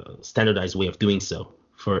have a standardized way of doing so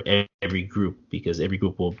for every group, because every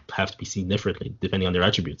group will have to be seen differently depending on their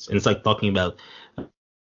attributes. And it's like talking about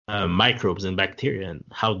microbes and bacteria, and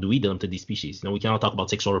how do we delimit these species? We cannot talk about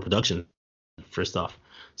sexual reproduction first off.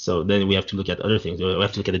 So then we have to look at other things. We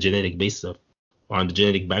have to look at the genetic basis or on the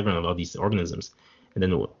genetic background of all these organisms. And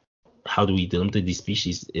then how do we delimit these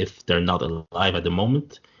species if they're not alive at the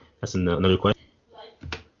moment? That's another question.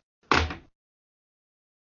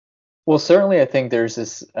 Well, certainly I think there's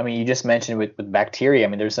this, you just mentioned with bacteria,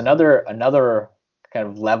 there's another kind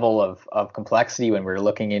of level of complexity when we're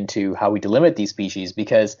looking into how we delimit these species,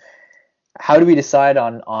 because how do we decide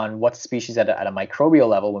on what species at a microbial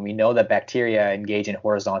level when we know that bacteria engage in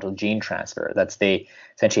horizontal gene transfer? That's they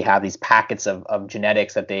essentially have these packets of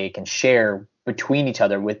genetics that they can share between each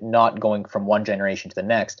other with not going from one generation to the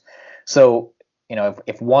next. So,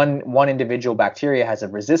 if one individual bacteria has a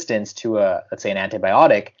resistance to let's say an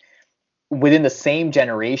antibiotic, within the same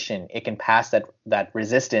generation, it can pass that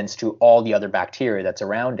resistance to all the other bacteria that's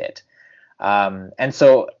around it. And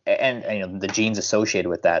the genes associated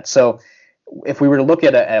with that. So if we were to look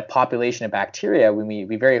at a population of bacteria, it would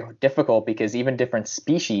be very difficult, because even different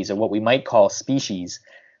species, or what we might call species,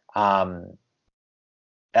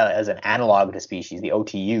 as an analog to species, the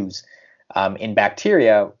OTUs, in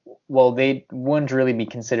bacteria, well, they wouldn't really be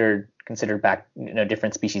considered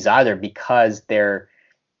different species either, because they're,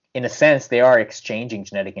 in a sense, they are exchanging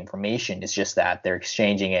genetic information. It's just that they're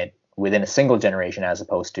exchanging it within a single generation as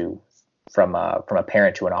opposed to from a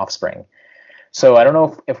parent to an offspring. So I don't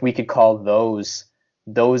know if we could call those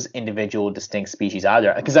individual distinct species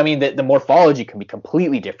either, because I mean the morphology can be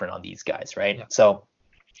completely different on these guys, right? Yeah. So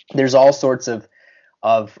there's all sorts of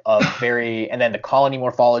very, and then the colony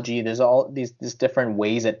morphology, there's all these different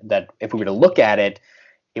ways that if we were to look at it,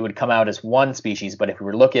 it would come out as one species, but if we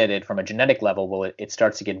were to look at it from a genetic level, well, it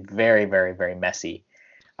starts to get very, very, very messy.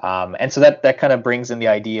 And so that kind of brings in the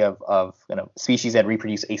idea of species that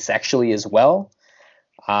reproduce asexually as well.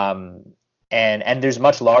 And there's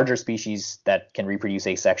much larger species that can reproduce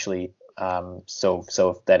asexually,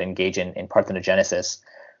 so that engage in parthenogenesis.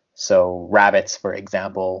 So rabbits, for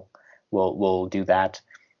example, will do that.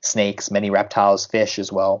 Snakes, many reptiles, fish as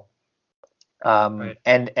well. Right.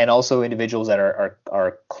 And also individuals that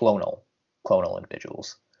are clonal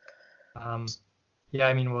individuals. Yeah,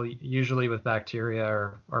 I mean, well, usually with bacteria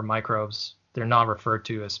or microbes, they're not referred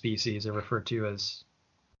to as species; they're referred to as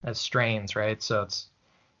strains, right? So it's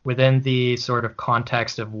within the sort of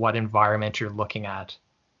context of what environment you're looking at.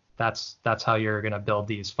 That's how you're going to build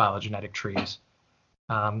these phylogenetic trees.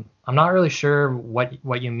 I'm not really sure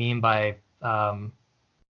what you mean by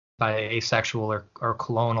asexual or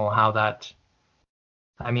clonal. How that?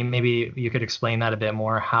 I mean, maybe you could explain that a bit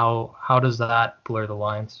more. How does that blur the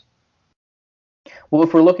lines? Well,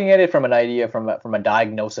 if we're looking at it from an idea from a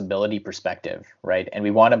diagnosability perspective, right, and we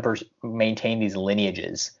want to maintain these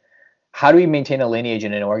lineages, how do we maintain a lineage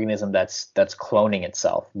in an organism that's cloning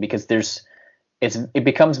itself? Because it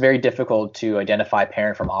becomes very difficult to identify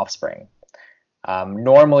parent from offspring.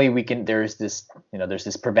 Normally, there's this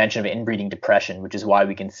prevention of inbreeding depression, which is why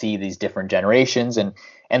we can see these different generations, and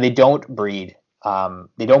they don't breed.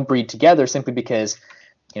 They don't breed together simply because,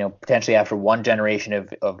 potentially after one generation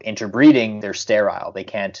of interbreeding, they're sterile. They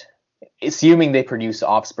can't, assuming they produce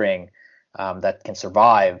offspring that can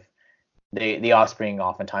survive, the offspring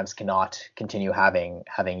oftentimes cannot continue having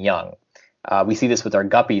young. We see this with our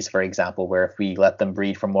guppies, for example, where if we let them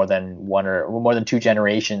breed from more than one or more than two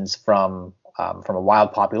generations from a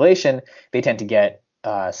wild population, they tend to get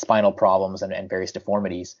spinal problems and various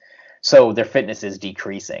deformities. So their fitness is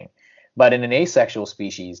decreasing. But in an asexual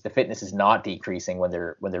species, the fitness is not decreasing when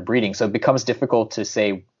they're breeding. So it becomes difficult to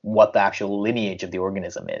say what the actual lineage of the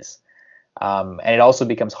organism is. And it also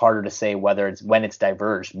becomes harder to say when it's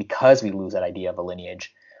diverged, because we lose that idea of a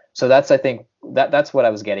lineage. So I think that's what I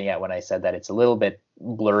was getting at when I said that it's a little bit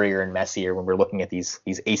blurrier and messier when we're looking at these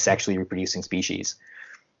asexually reproducing species.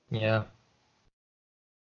 Yeah.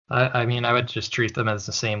 I mean, I would just treat them as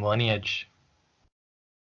the same lineage.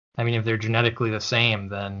 I mean, if they're genetically the same,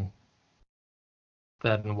 then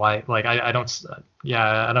why? Like, I don't.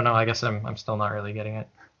 Yeah, I don't know. I guess I'm still not really getting it.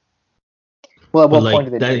 Well, at what point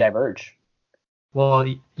do they diverge? Well,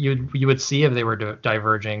 you would see if they were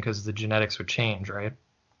diverging, because the genetics would change, right?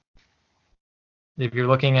 If you're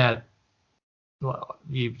looking at,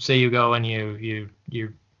 you say you go and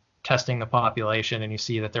you're testing the population and you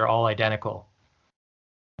see that they're all identical.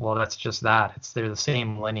 Well, that's just that. They're the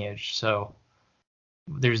same lineage, so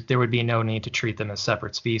there would be no need to treat them as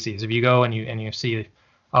separate species. If you go and you see,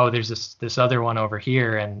 oh, there's this other one over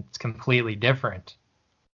here and it's completely different,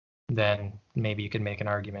 then maybe you could make an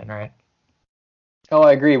argument, right? Oh,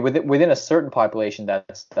 I agree. Within a certain population,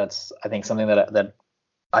 that's I think something that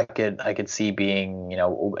I could see being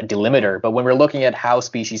a delimiter. But when we're looking at how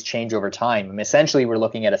species change over time, essentially we're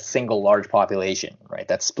looking at a single large population, right?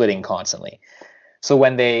 That's splitting constantly. So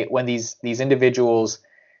when these individuals,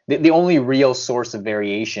 the only real source of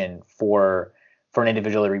variation for an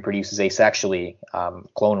individual that reproduces asexually,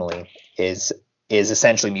 clonally, is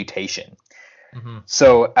essentially mutation. Mm-hmm.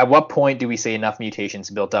 So at what point do we say enough mutations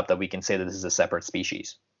built up that we can say that this is a separate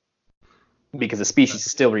species? Because the species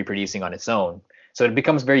is still reproducing on its own. So it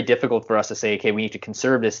becomes very difficult for us to say, okay, we need to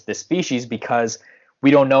conserve this species, because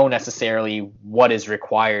we don't know necessarily what is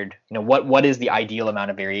required. What is the ideal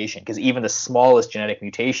amount of variation? Because even the smallest genetic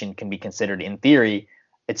mutation can be considered, in theory,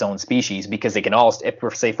 its own species, because they can all, if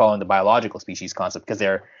we're say following the biological species concept, because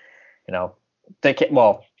they're not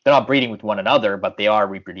breeding with one another, but they are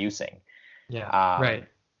reproducing. Yeah, right.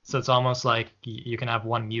 So it's almost like you can have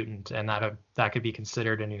one mutant, and that could be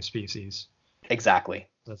considered a new species. Exactly.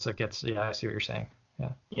 That's what gets. Yeah, I see what you're saying. Yeah.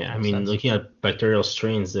 Yeah, I mean, looking at bacterial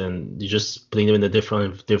strains, and you're just putting them in a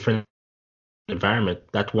different environment.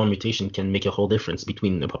 That one mutation can make a whole difference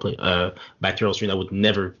between a bacterial strain that would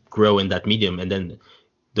never grow in that medium, and then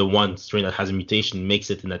the one strain that has a mutation makes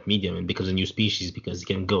it in that medium and becomes a new species because it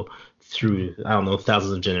can go through, I don't know,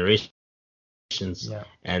 thousands of generations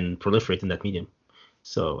and proliferate in that medium.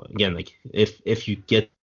 So again, like if you get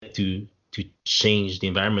to change the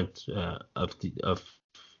environment of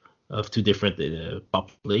two different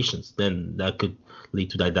populations, then that could lead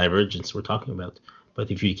to that divergence we're talking about. But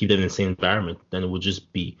if you keep them in the same environment, then it would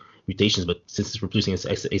just be mutations. But since it's reproducing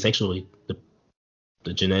asexually,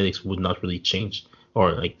 the genetics would not really change,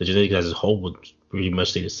 or like the genetics as a whole would pretty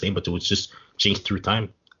much stay the same, but it would just change through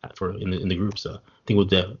time in the group. So I think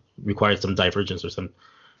it would require some divergence or some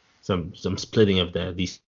splitting of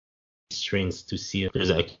these strains to see if there's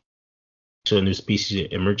actually a new species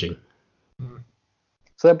emerging.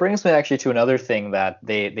 So that brings me actually to another thing that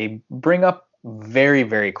they bring up very,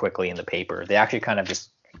 very quickly in the paper. They actually kind of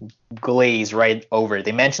just glaze right over it.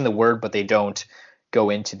 They mention the word, but they don't go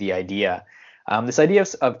into the idea. This idea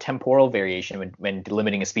of temporal variation when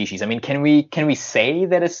delimiting a species. I mean, can we say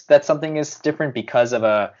that something is different because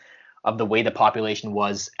of the way the population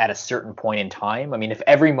was at a certain point in time? I mean, if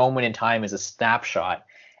every moment in time is a snapshot,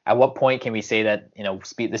 at what point can we say that,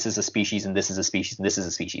 this is a species and this is a species and this is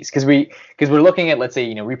a species? Because we're looking at, let's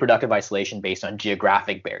say, reproductive isolation based on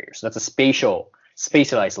geographic barriers. So that's a spatial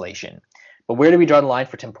isolation. But where do we draw the line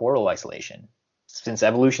for temporal isolation? Since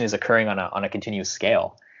evolution is occurring on a continuous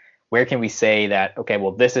scale, where can we say that, okay,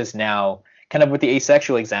 well, this is now kind of with the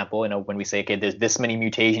asexual example, when we say, okay, there's this many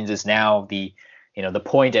mutations is now the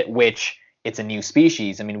point at which it's a new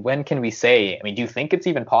species. I mean, when can we say? I mean, do you think it's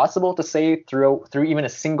even possible to say through even a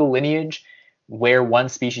single lineage where one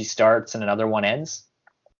species starts and another one ends?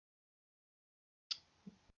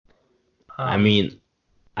 I mean,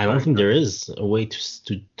 I don't think there is a way to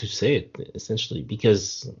say it, essentially,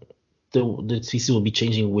 because the species will be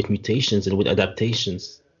changing with mutations and with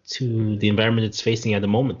adaptations to the environment it's facing at the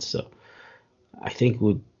moment. So I think it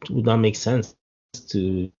would not make sense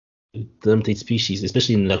to delimitate species,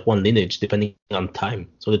 especially in that one lineage, depending on time.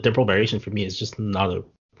 So the temporal variation for me is just not a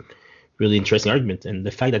really interesting argument. And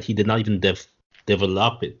the fact that he did not even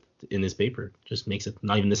develop it in his paper just makes it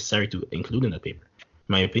not even necessary to include in that paper, in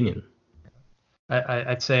my opinion.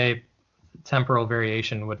 I'd say temporal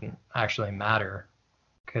variation wouldn't actually matter,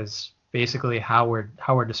 because basically how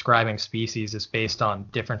we're describing species is based on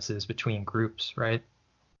differences between groups, right?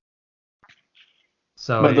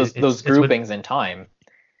 So but those groupings in time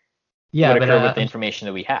would occur with the information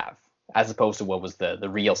that we have, as opposed to what was the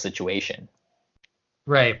real situation.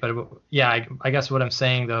 Right, but yeah, I guess what I'm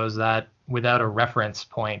saying though is that without a reference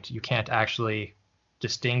point, you can't actually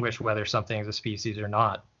distinguish whether something is a species or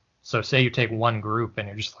not. So say you take one group and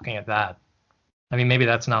you're just looking at that. I mean, maybe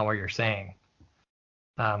that's not what you're saying.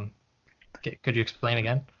 Could you explain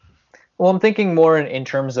again? Well, I'm thinking more in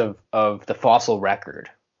terms of the fossil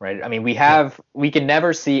record, right? I mean, we can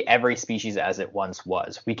never see every species as it once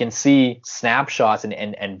was. We can see snapshots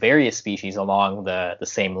and various species along the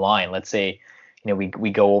same line. Let's say, we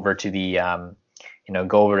go over to the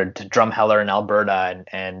go over to Drumheller in Alberta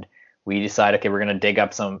and we decide, okay, we're going to dig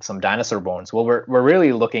up some dinosaur bones. Well, we're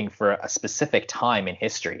really looking for a specific time in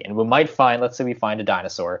history, and we might find, let's say we find a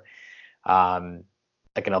dinosaur,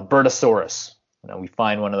 like an Albertosaurus. We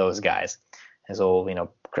find one of those guys, his old,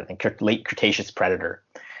 late Cretaceous predator,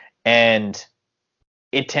 and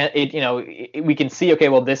we can see, okay,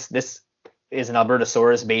 well, this is an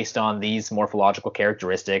Albertosaurus based on these morphological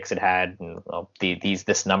characteristics. It had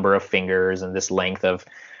this number of fingers and this length of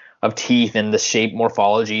teeth, and the shape,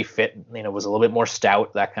 morphology, fit, was a little bit more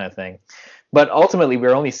stout, that kind of thing. But ultimately,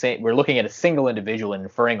 we're looking at a single individual and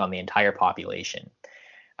inferring on the entire population.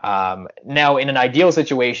 Now, in an ideal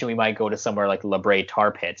situation, we might go to somewhere like La Brea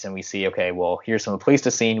tar pits, and we see, okay, well, here's some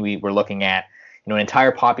Pleistocene. We're looking at an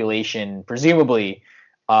entire population, presumably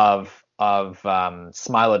of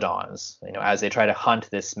smilodons, as they try to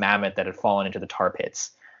hunt this mammoth that had fallen into the tar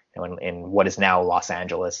pits, in what is now Los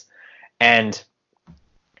Angeles. And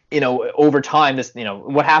over time, this,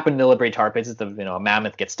 what happened in the La Brea tar pits is a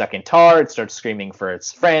mammoth gets stuck in tar, it starts screaming for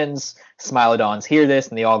its friends. Smilodons hear this,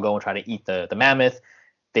 and they all go and try to eat the mammoth.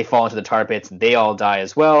 They fall into the tar pits, and they all die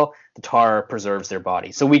as well. The tar preserves their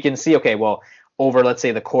body. So we can see, okay, well, over, let's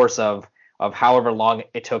say, the course of however long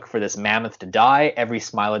it took for this mammoth to die, every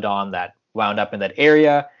Smilodon that wound up in that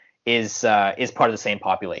area is part of the same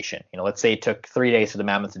population. Let's say it took 3 days for the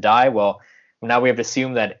mammoth to die. Well, now we have to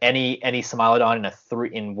assume that any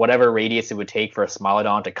Smilodon in whatever radius it would take for a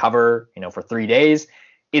Smilodon to cover, for 3 days,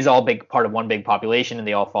 is all part of one big population, and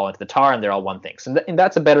they all fall into the tar, and they're all one thing. So and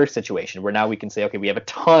that's a better situation where now we can say, okay, we have a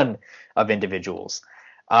ton of individuals.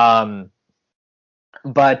 But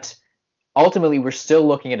ultimately, we're still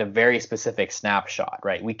looking at a very specific snapshot,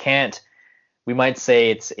 right? We can't we might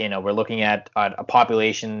say it's, we're looking at a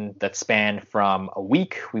population that spanned from a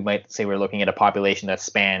week. We might say we're looking at a population that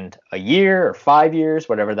spanned a year or 5 years,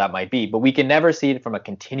 whatever that might be. But we can never see it from a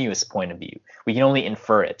continuous point of view. We can only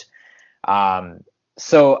infer it.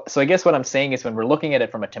 So I guess what I'm saying is when we're looking at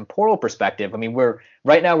it from a temporal perspective, I mean,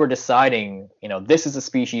 right now we're deciding, this is a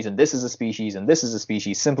species and this is a species and this is a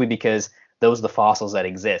species simply because those are the fossils that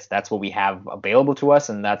exist. That's what we have available to us,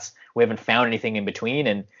 and we haven't found anything in between.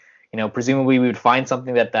 And presumably we would find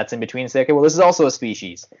something that's in between and say, okay, well, this is also a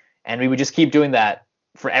species. And we would just keep doing that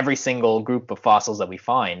for every single group of fossils that we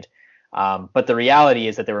find. But the reality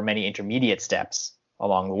is that there were many intermediate steps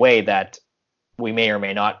along the way that we may or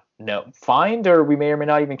may not find, or we may or may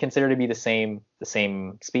not even consider to be the same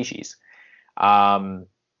species.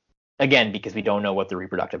 Again, because we don't know what the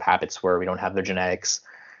reproductive habits were. We don't have their genetics.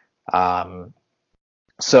 So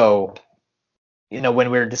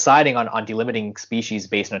when we're deciding on delimiting species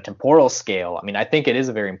based on a temporal scale, I mean, I think it is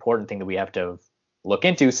a very important thing that we have to look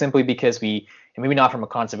into, simply because and maybe not from a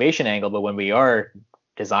conservation angle, but when we are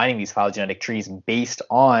designing these phylogenetic trees based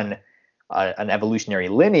on an evolutionary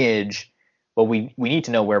lineage, well, we need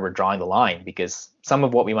to know where we're drawing the line, because some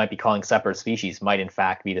of what we might be calling separate species might in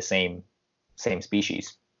fact be the same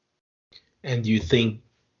species. And do you think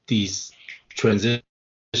these transition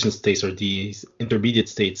states or these intermediate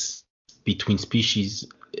states between species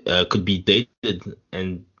could be dated,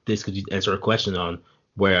 and this could answer a question on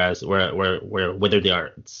whether they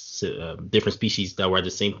are different species that were at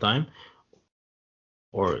the same time,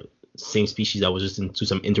 or same species that was just into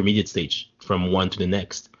some intermediate stage from one to the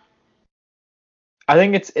next? I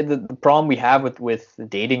think it's the problem we have with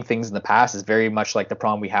dating things in the past is very much like the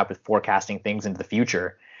problem we have with forecasting things into the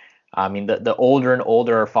future. I mean, the older and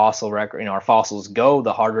older our fossil record, our fossils go,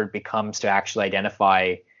 the harder it becomes to actually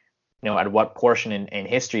identify, at what portion in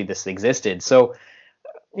history this existed. So,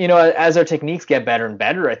 as our techniques get better and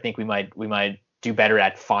better, I think we might do better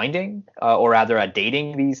at finding, or rather at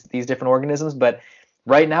dating these different organisms. But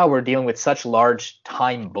right now we're dealing with such large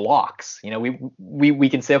time blocks. We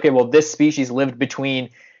can say, okay, well, this species lived between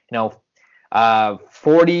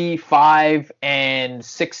 45 and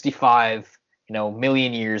 65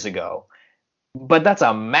 million years ago. But that's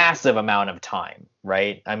a massive amount of time,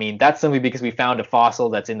 right? I mean, that's simply because we found a fossil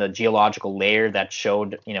that's in the geological layer that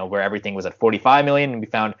showed, where everything was at 45 million, and we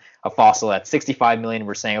found a fossil at 65 million.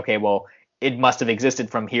 We're saying, okay, well, it must have existed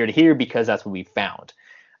from here to here because that's what we found.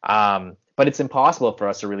 But it's impossible for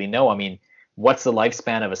us to really know. I mean, what's the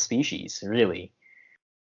lifespan of a species, really?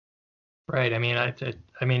 Right. I mean,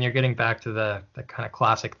 you're getting back to the kind of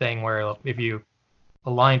classic thing where if you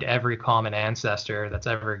aligned every common ancestor that's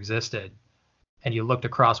ever existed and you looked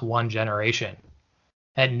across one generation,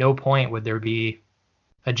 at no point would there be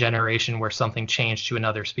a generation where something changed to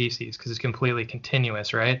another species, because it's completely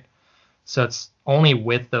continuous, right? So it's only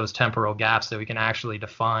with those temporal gaps that we can actually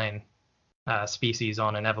define species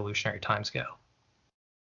on an evolutionary timescale.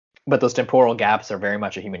 But those temporal gaps are very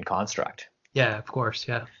much a human construct. Yeah, of course.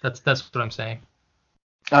 Yeah, that's what I'm saying.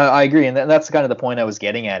 I agree, and that's kind of the point I was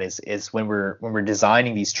getting at. Is when we're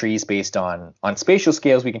designing these trees based on spatial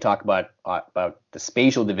scales, we can talk about the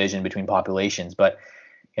spatial division between populations. But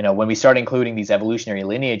when we start including these evolutionary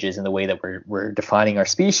lineages in the way that we're defining our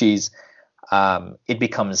species, it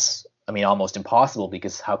becomes, I mean, almost impossible,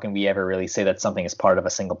 because how can we ever really say that something is part of a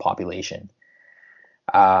single population?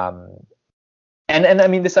 And I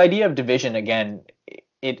mean, this idea of division, again,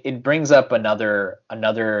 it brings up another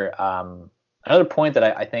point that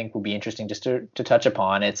I think will be interesting just to touch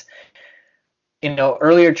upon. It's,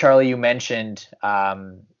 earlier, Charlie, you mentioned,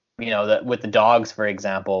 that with the dogs, for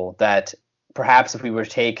example, that perhaps if we were to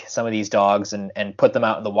take some of these dogs and put them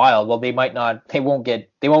out in the wild, well, they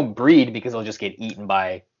won't breed, because they'll just get eaten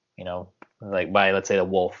by, by, let's say, the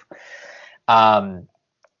wolf. Now,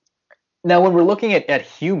 when we're looking at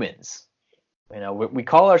humans, we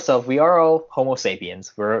call ourselves, we are all Homo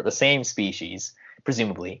sapiens. We're the same species,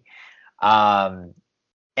 presumably. And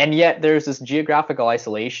yet there's this geographical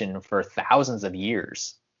isolation for thousands of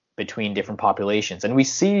years between different populations. And we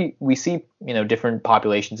see, different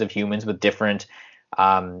populations of humans with different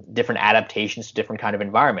adaptations to different kind of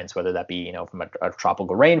environments, whether that be, from a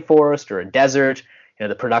tropical rainforest or a desert,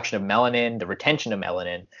 the production of melanin, the retention of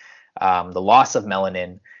melanin, the loss of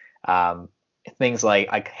melanin, things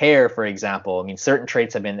like hair, for example. I mean, certain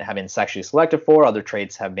traits have been sexually selected for, other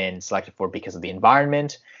traits have been selected for because of the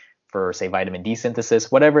environment, for, say, vitamin D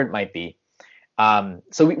synthesis, whatever it might be.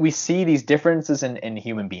 So we see these differences in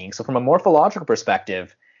human beings. So from a morphological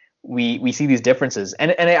perspective, we see these differences.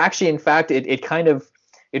 And actually, in fact, it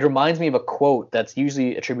reminds me of a quote that's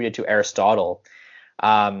usually attributed to Aristotle.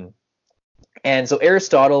 And so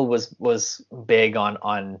Aristotle was big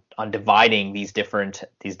on dividing these different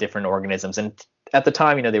organisms. And at the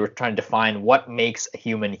time, they were trying to define what makes a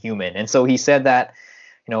human human. And so he said that,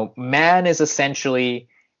 man is essentially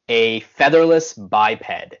a featherless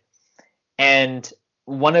biped. And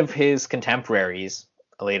one of his contemporaries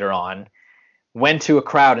later on went to a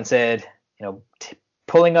crowd and said,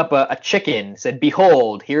 pulling up a chicken, said,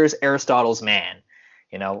 "Behold, here's Aristotle's man,"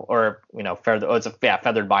 it's a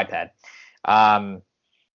feathered biped. And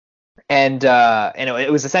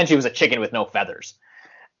it was a chicken with no feathers.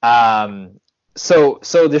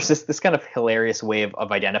 So there's this kind of hilarious way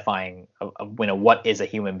of identifying what is a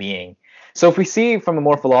human being. So if we see from a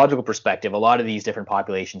morphological perspective, a lot of these different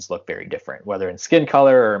populations look very different, whether in skin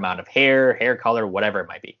color or amount of hair color, whatever it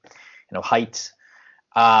might be, height.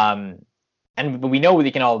 And we know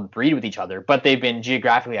they can all breed with each other, but they've been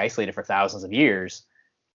geographically isolated for thousands of years.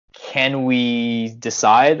 Can we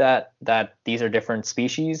decide that these are different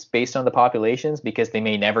species based on the populations because they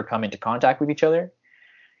may never come into contact with each other?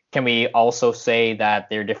 Can we also say that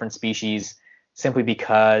they're different species simply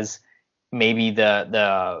because maybe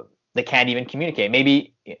they can't even communicate?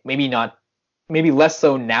 Maybe not, maybe less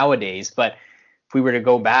so nowadays, but if we were to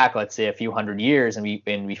go back, let's say a few hundred years, and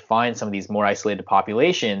we find some of these more isolated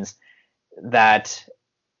populations, that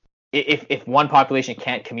if one population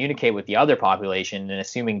can't communicate with the other population, and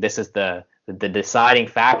assuming this is the deciding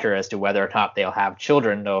factor as to whether or not they'll have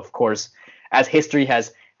children, though of course, as history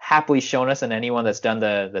has happily shown us, and anyone that's done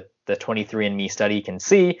the 23andMe study can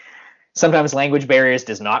see, sometimes language barriers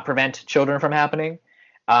does not prevent children from happening.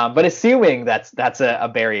 But assuming that's a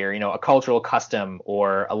barrier, a cultural custom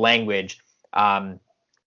or a language,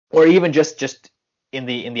 or even just in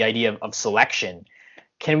the idea of selection,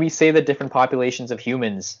 can we say that different populations of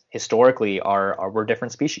humans historically were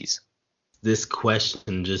different species? This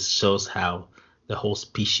question just shows how the whole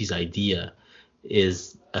species idea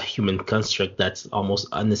is a human construct that's almost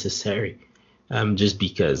unnecessary. Just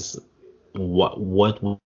because what would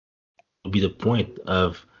be the point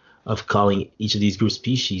of calling each of these group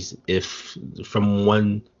species if from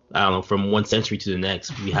one century to the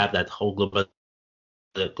next we have that whole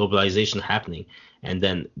globalization happening, and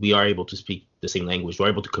then we are able to speak the same language, we're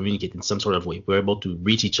able to communicate in some sort of way, we're able to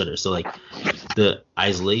reach each other. So like the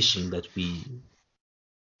isolation that we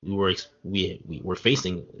were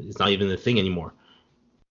facing is not even a thing anymore.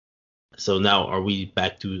 So now are we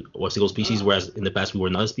back to a single species, whereas in the past we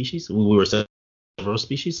were not a species? We were several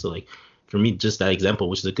species. So like for me, just that example,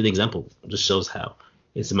 which is a good example, just shows how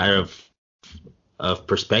it's a matter of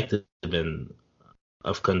perspective and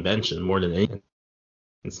of convention more than anything.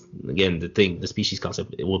 Again, the species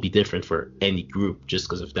concept, it will be different for any group just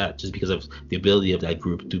because of that, just because of the ability of that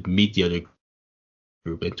group to meet the other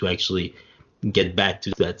group and to actually get back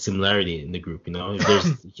to that similarity in the group. If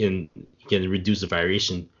there's you can reduce the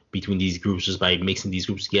variation between these groups just by mixing these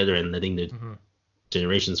groups together and letting the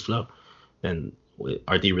generations flow. Then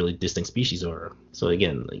are they really distinct species? Or so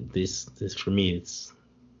again, like this for me, it's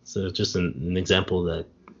just an example that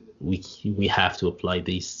we have to apply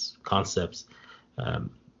these concepts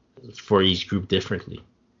for each group differently.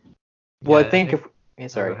 Well, I think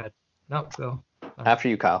sorry. Go ahead. No, go. After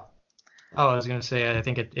you, Kyle. Oh, I was going to say, I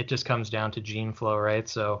think it just comes down to gene flow, right?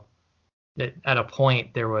 So at a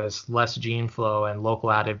point, there was less gene flow and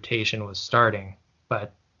local adaptation was starting.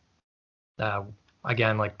 But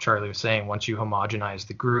again, like Charlie was saying, once you homogenize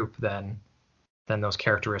the group, then those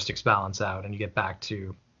characteristics balance out and you get back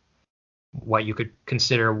to what you could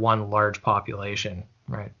consider one large population,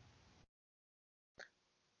 right?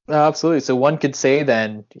 Absolutely. So one could say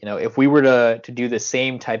then, if we were to do the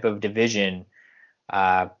same type of division,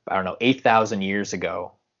 8,000 years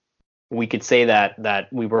ago, we could say that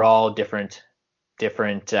we were all different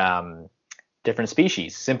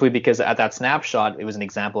species, simply because at that snapshot, it was an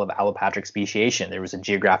example of allopatric speciation. There was a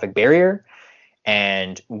geographic barrier,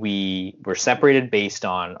 and we were separated based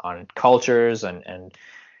on cultures and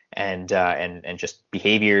just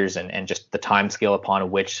behaviors and just the time scale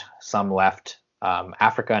upon which some left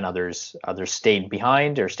Africa and others stayed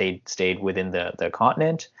behind or stayed within the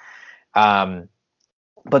continent.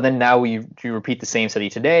 But then now you repeat the same study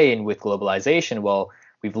today, and with globalization, well,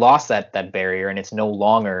 we've lost that barrier, and it's no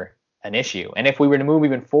longer an issue. And if we were to move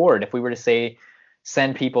even forward, if we were to say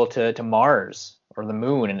send people to Mars or the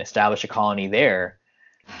moon and establish a colony there,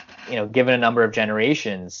 given a number of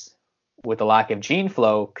generations with the lack of gene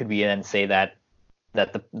flow, could we then say that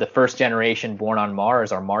the first generation born on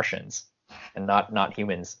Mars are Martians and not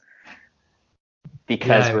humans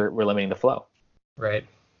because we're limiting the flow? Right.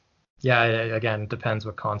 Yeah, again, it depends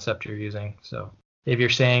what concept you're using. So If you're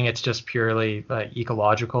saying it's just purely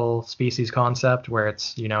ecological species concept where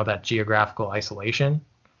it's, that geographical isolation,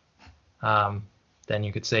 then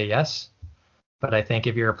you could say yes. But I think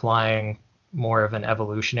if you're applying more of an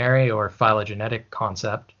evolutionary or phylogenetic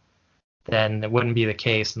concept, then it wouldn't be the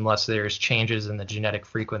case unless there's changes in the genetic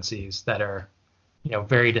frequencies that are,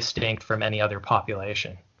 very distinct from any other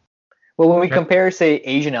population. Well, when we compare, say,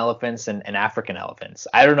 Asian elephants and African elephants,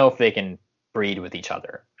 I don't know if they can breed with each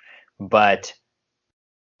other. But,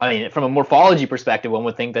 I mean, from a morphology perspective, one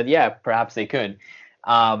would think that, yeah, perhaps they could.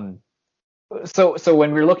 So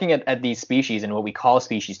when we're looking at these species and what we call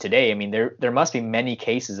species today, I mean, there must be many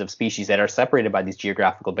cases of species that are separated by these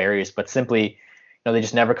geographical barriers, but simply, they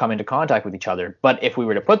just never come into contact with each other. But if we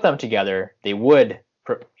were to put them together, they would,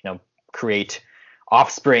 create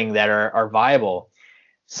offspring that are viable.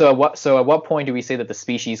 So at what point do we say that the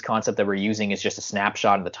species concept that we're using is just a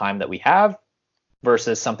snapshot of the time that we have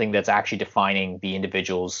versus something that's actually defining the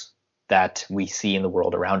individuals that we see in the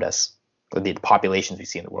world around us, or the populations we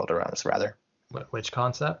see in the world around us, rather? Which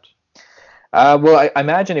concept? Well, I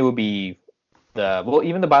imagine it would be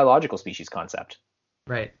even the biological species concept.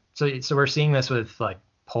 Right. So we're seeing this with like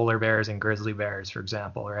polar bears and grizzly bears, for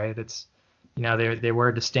example, right? It's, they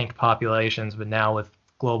were distinct populations, but now with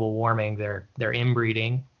global warming, they're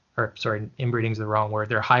inbreeding, or sorry, inbreeding is the wrong word.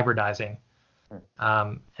 They're hybridizing.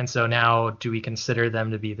 And so now, do we consider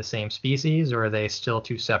them to be the same species, or are they still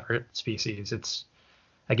two separate species? It's,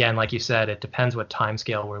 again, like you said, it depends what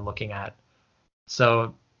timescale we're looking at.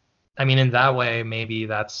 So, I mean, in that way, maybe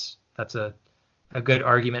that's a good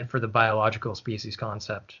argument for the biological species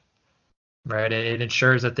concept, right? It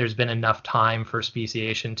ensures that there's been enough time for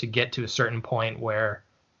speciation to get to a certain point where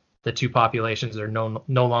the two populations are no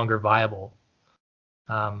longer viable.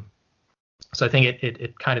 So I think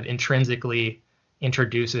it kind of intrinsically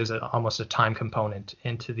introduces almost a time component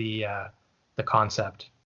into the concept.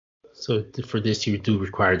 So for this, you do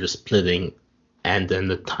require the splitting and then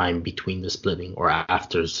the time between the splitting or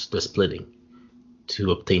after the splitting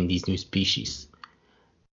to obtain these new species.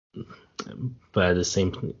 But at the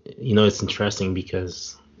same, it's interesting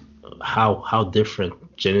because how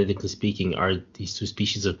different, genetically speaking, are these two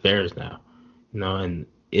species of bears now? And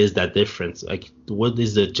is that difference, like, what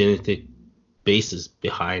is the genetic basis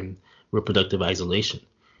behind reproductive isolation?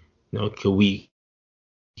 Could we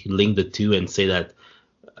link the two and say that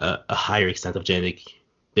a higher extent of genetic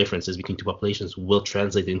differences between two populations will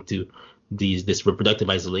translate into this reproductive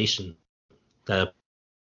isolation that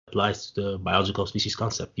applies to the biological species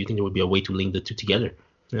concept? Do you think there would be a way to link the two together?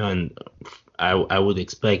 And I would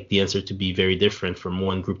expect the answer to be very different from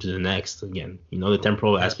one group to the next. Again, the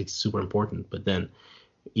temporal aspect is super important, but then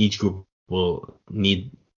each group will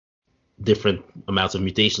need different amounts of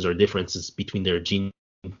mutations or differences between their gene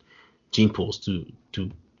pools to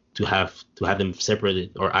have them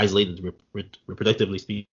separated or isolated reproductively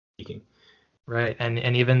speaking. Right,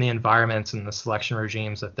 and even the environments and the selection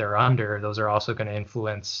regimes that they're under, those are also going to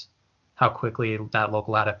influence how quickly that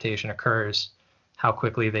local adaptation occurs, how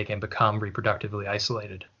quickly they can become reproductively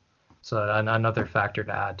isolated. So another factor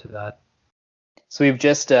to add to that. So we've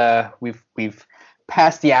just we've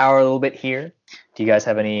passed the hour a little bit here. Do you guys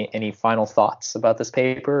have any final thoughts about this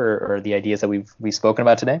paper or the ideas that we've spoken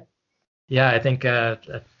about today? Yeah, I think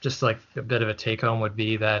just like a bit of a take home would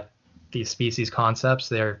be that these species concepts,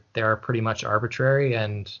 they are pretty much arbitrary,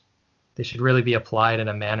 and they should really be applied in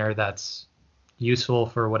a manner that's useful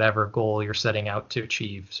for whatever goal you're setting out to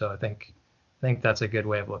achieve. So I think that's a good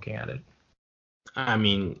way of looking at it. I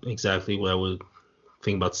mean, exactly what I would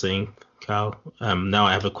think about saying, Kyle. Now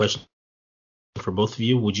I have a question for both of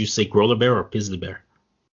you. Would you say growler bear or Pizzly bear?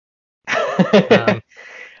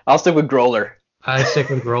 I'll stick with growler. I stick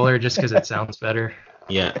with growler just because it sounds better.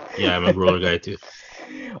 Yeah, I'm a growler guy too.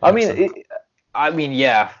 I mean,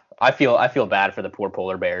 yeah. I feel bad for the poor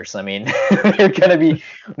polar bears. I mean, they're gonna be.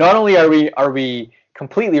 Not only are we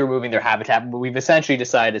completely removing their habitat, but we've essentially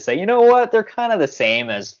decided to say, you know what, they're kind of the same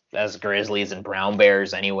as grizzlies and brown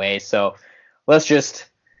bears anyway. So let's just,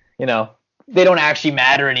 they don't actually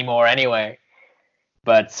matter anymore anyway.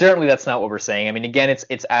 But certainly that's not what we're saying. I mean, again,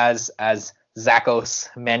 it's as Zachos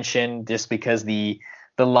mentioned, just because the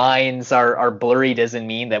lines are blurry doesn't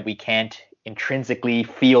mean that we can't intrinsically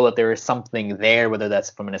feel that there is something there, whether that's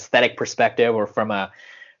from an aesthetic perspective or from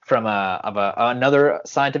another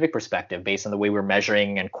scientific perspective, based on the way we're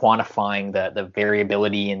measuring and quantifying the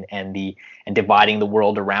variability and dividing the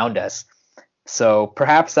world around us. So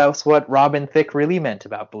perhaps that's what Robin Thicke really meant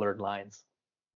about blurred lines.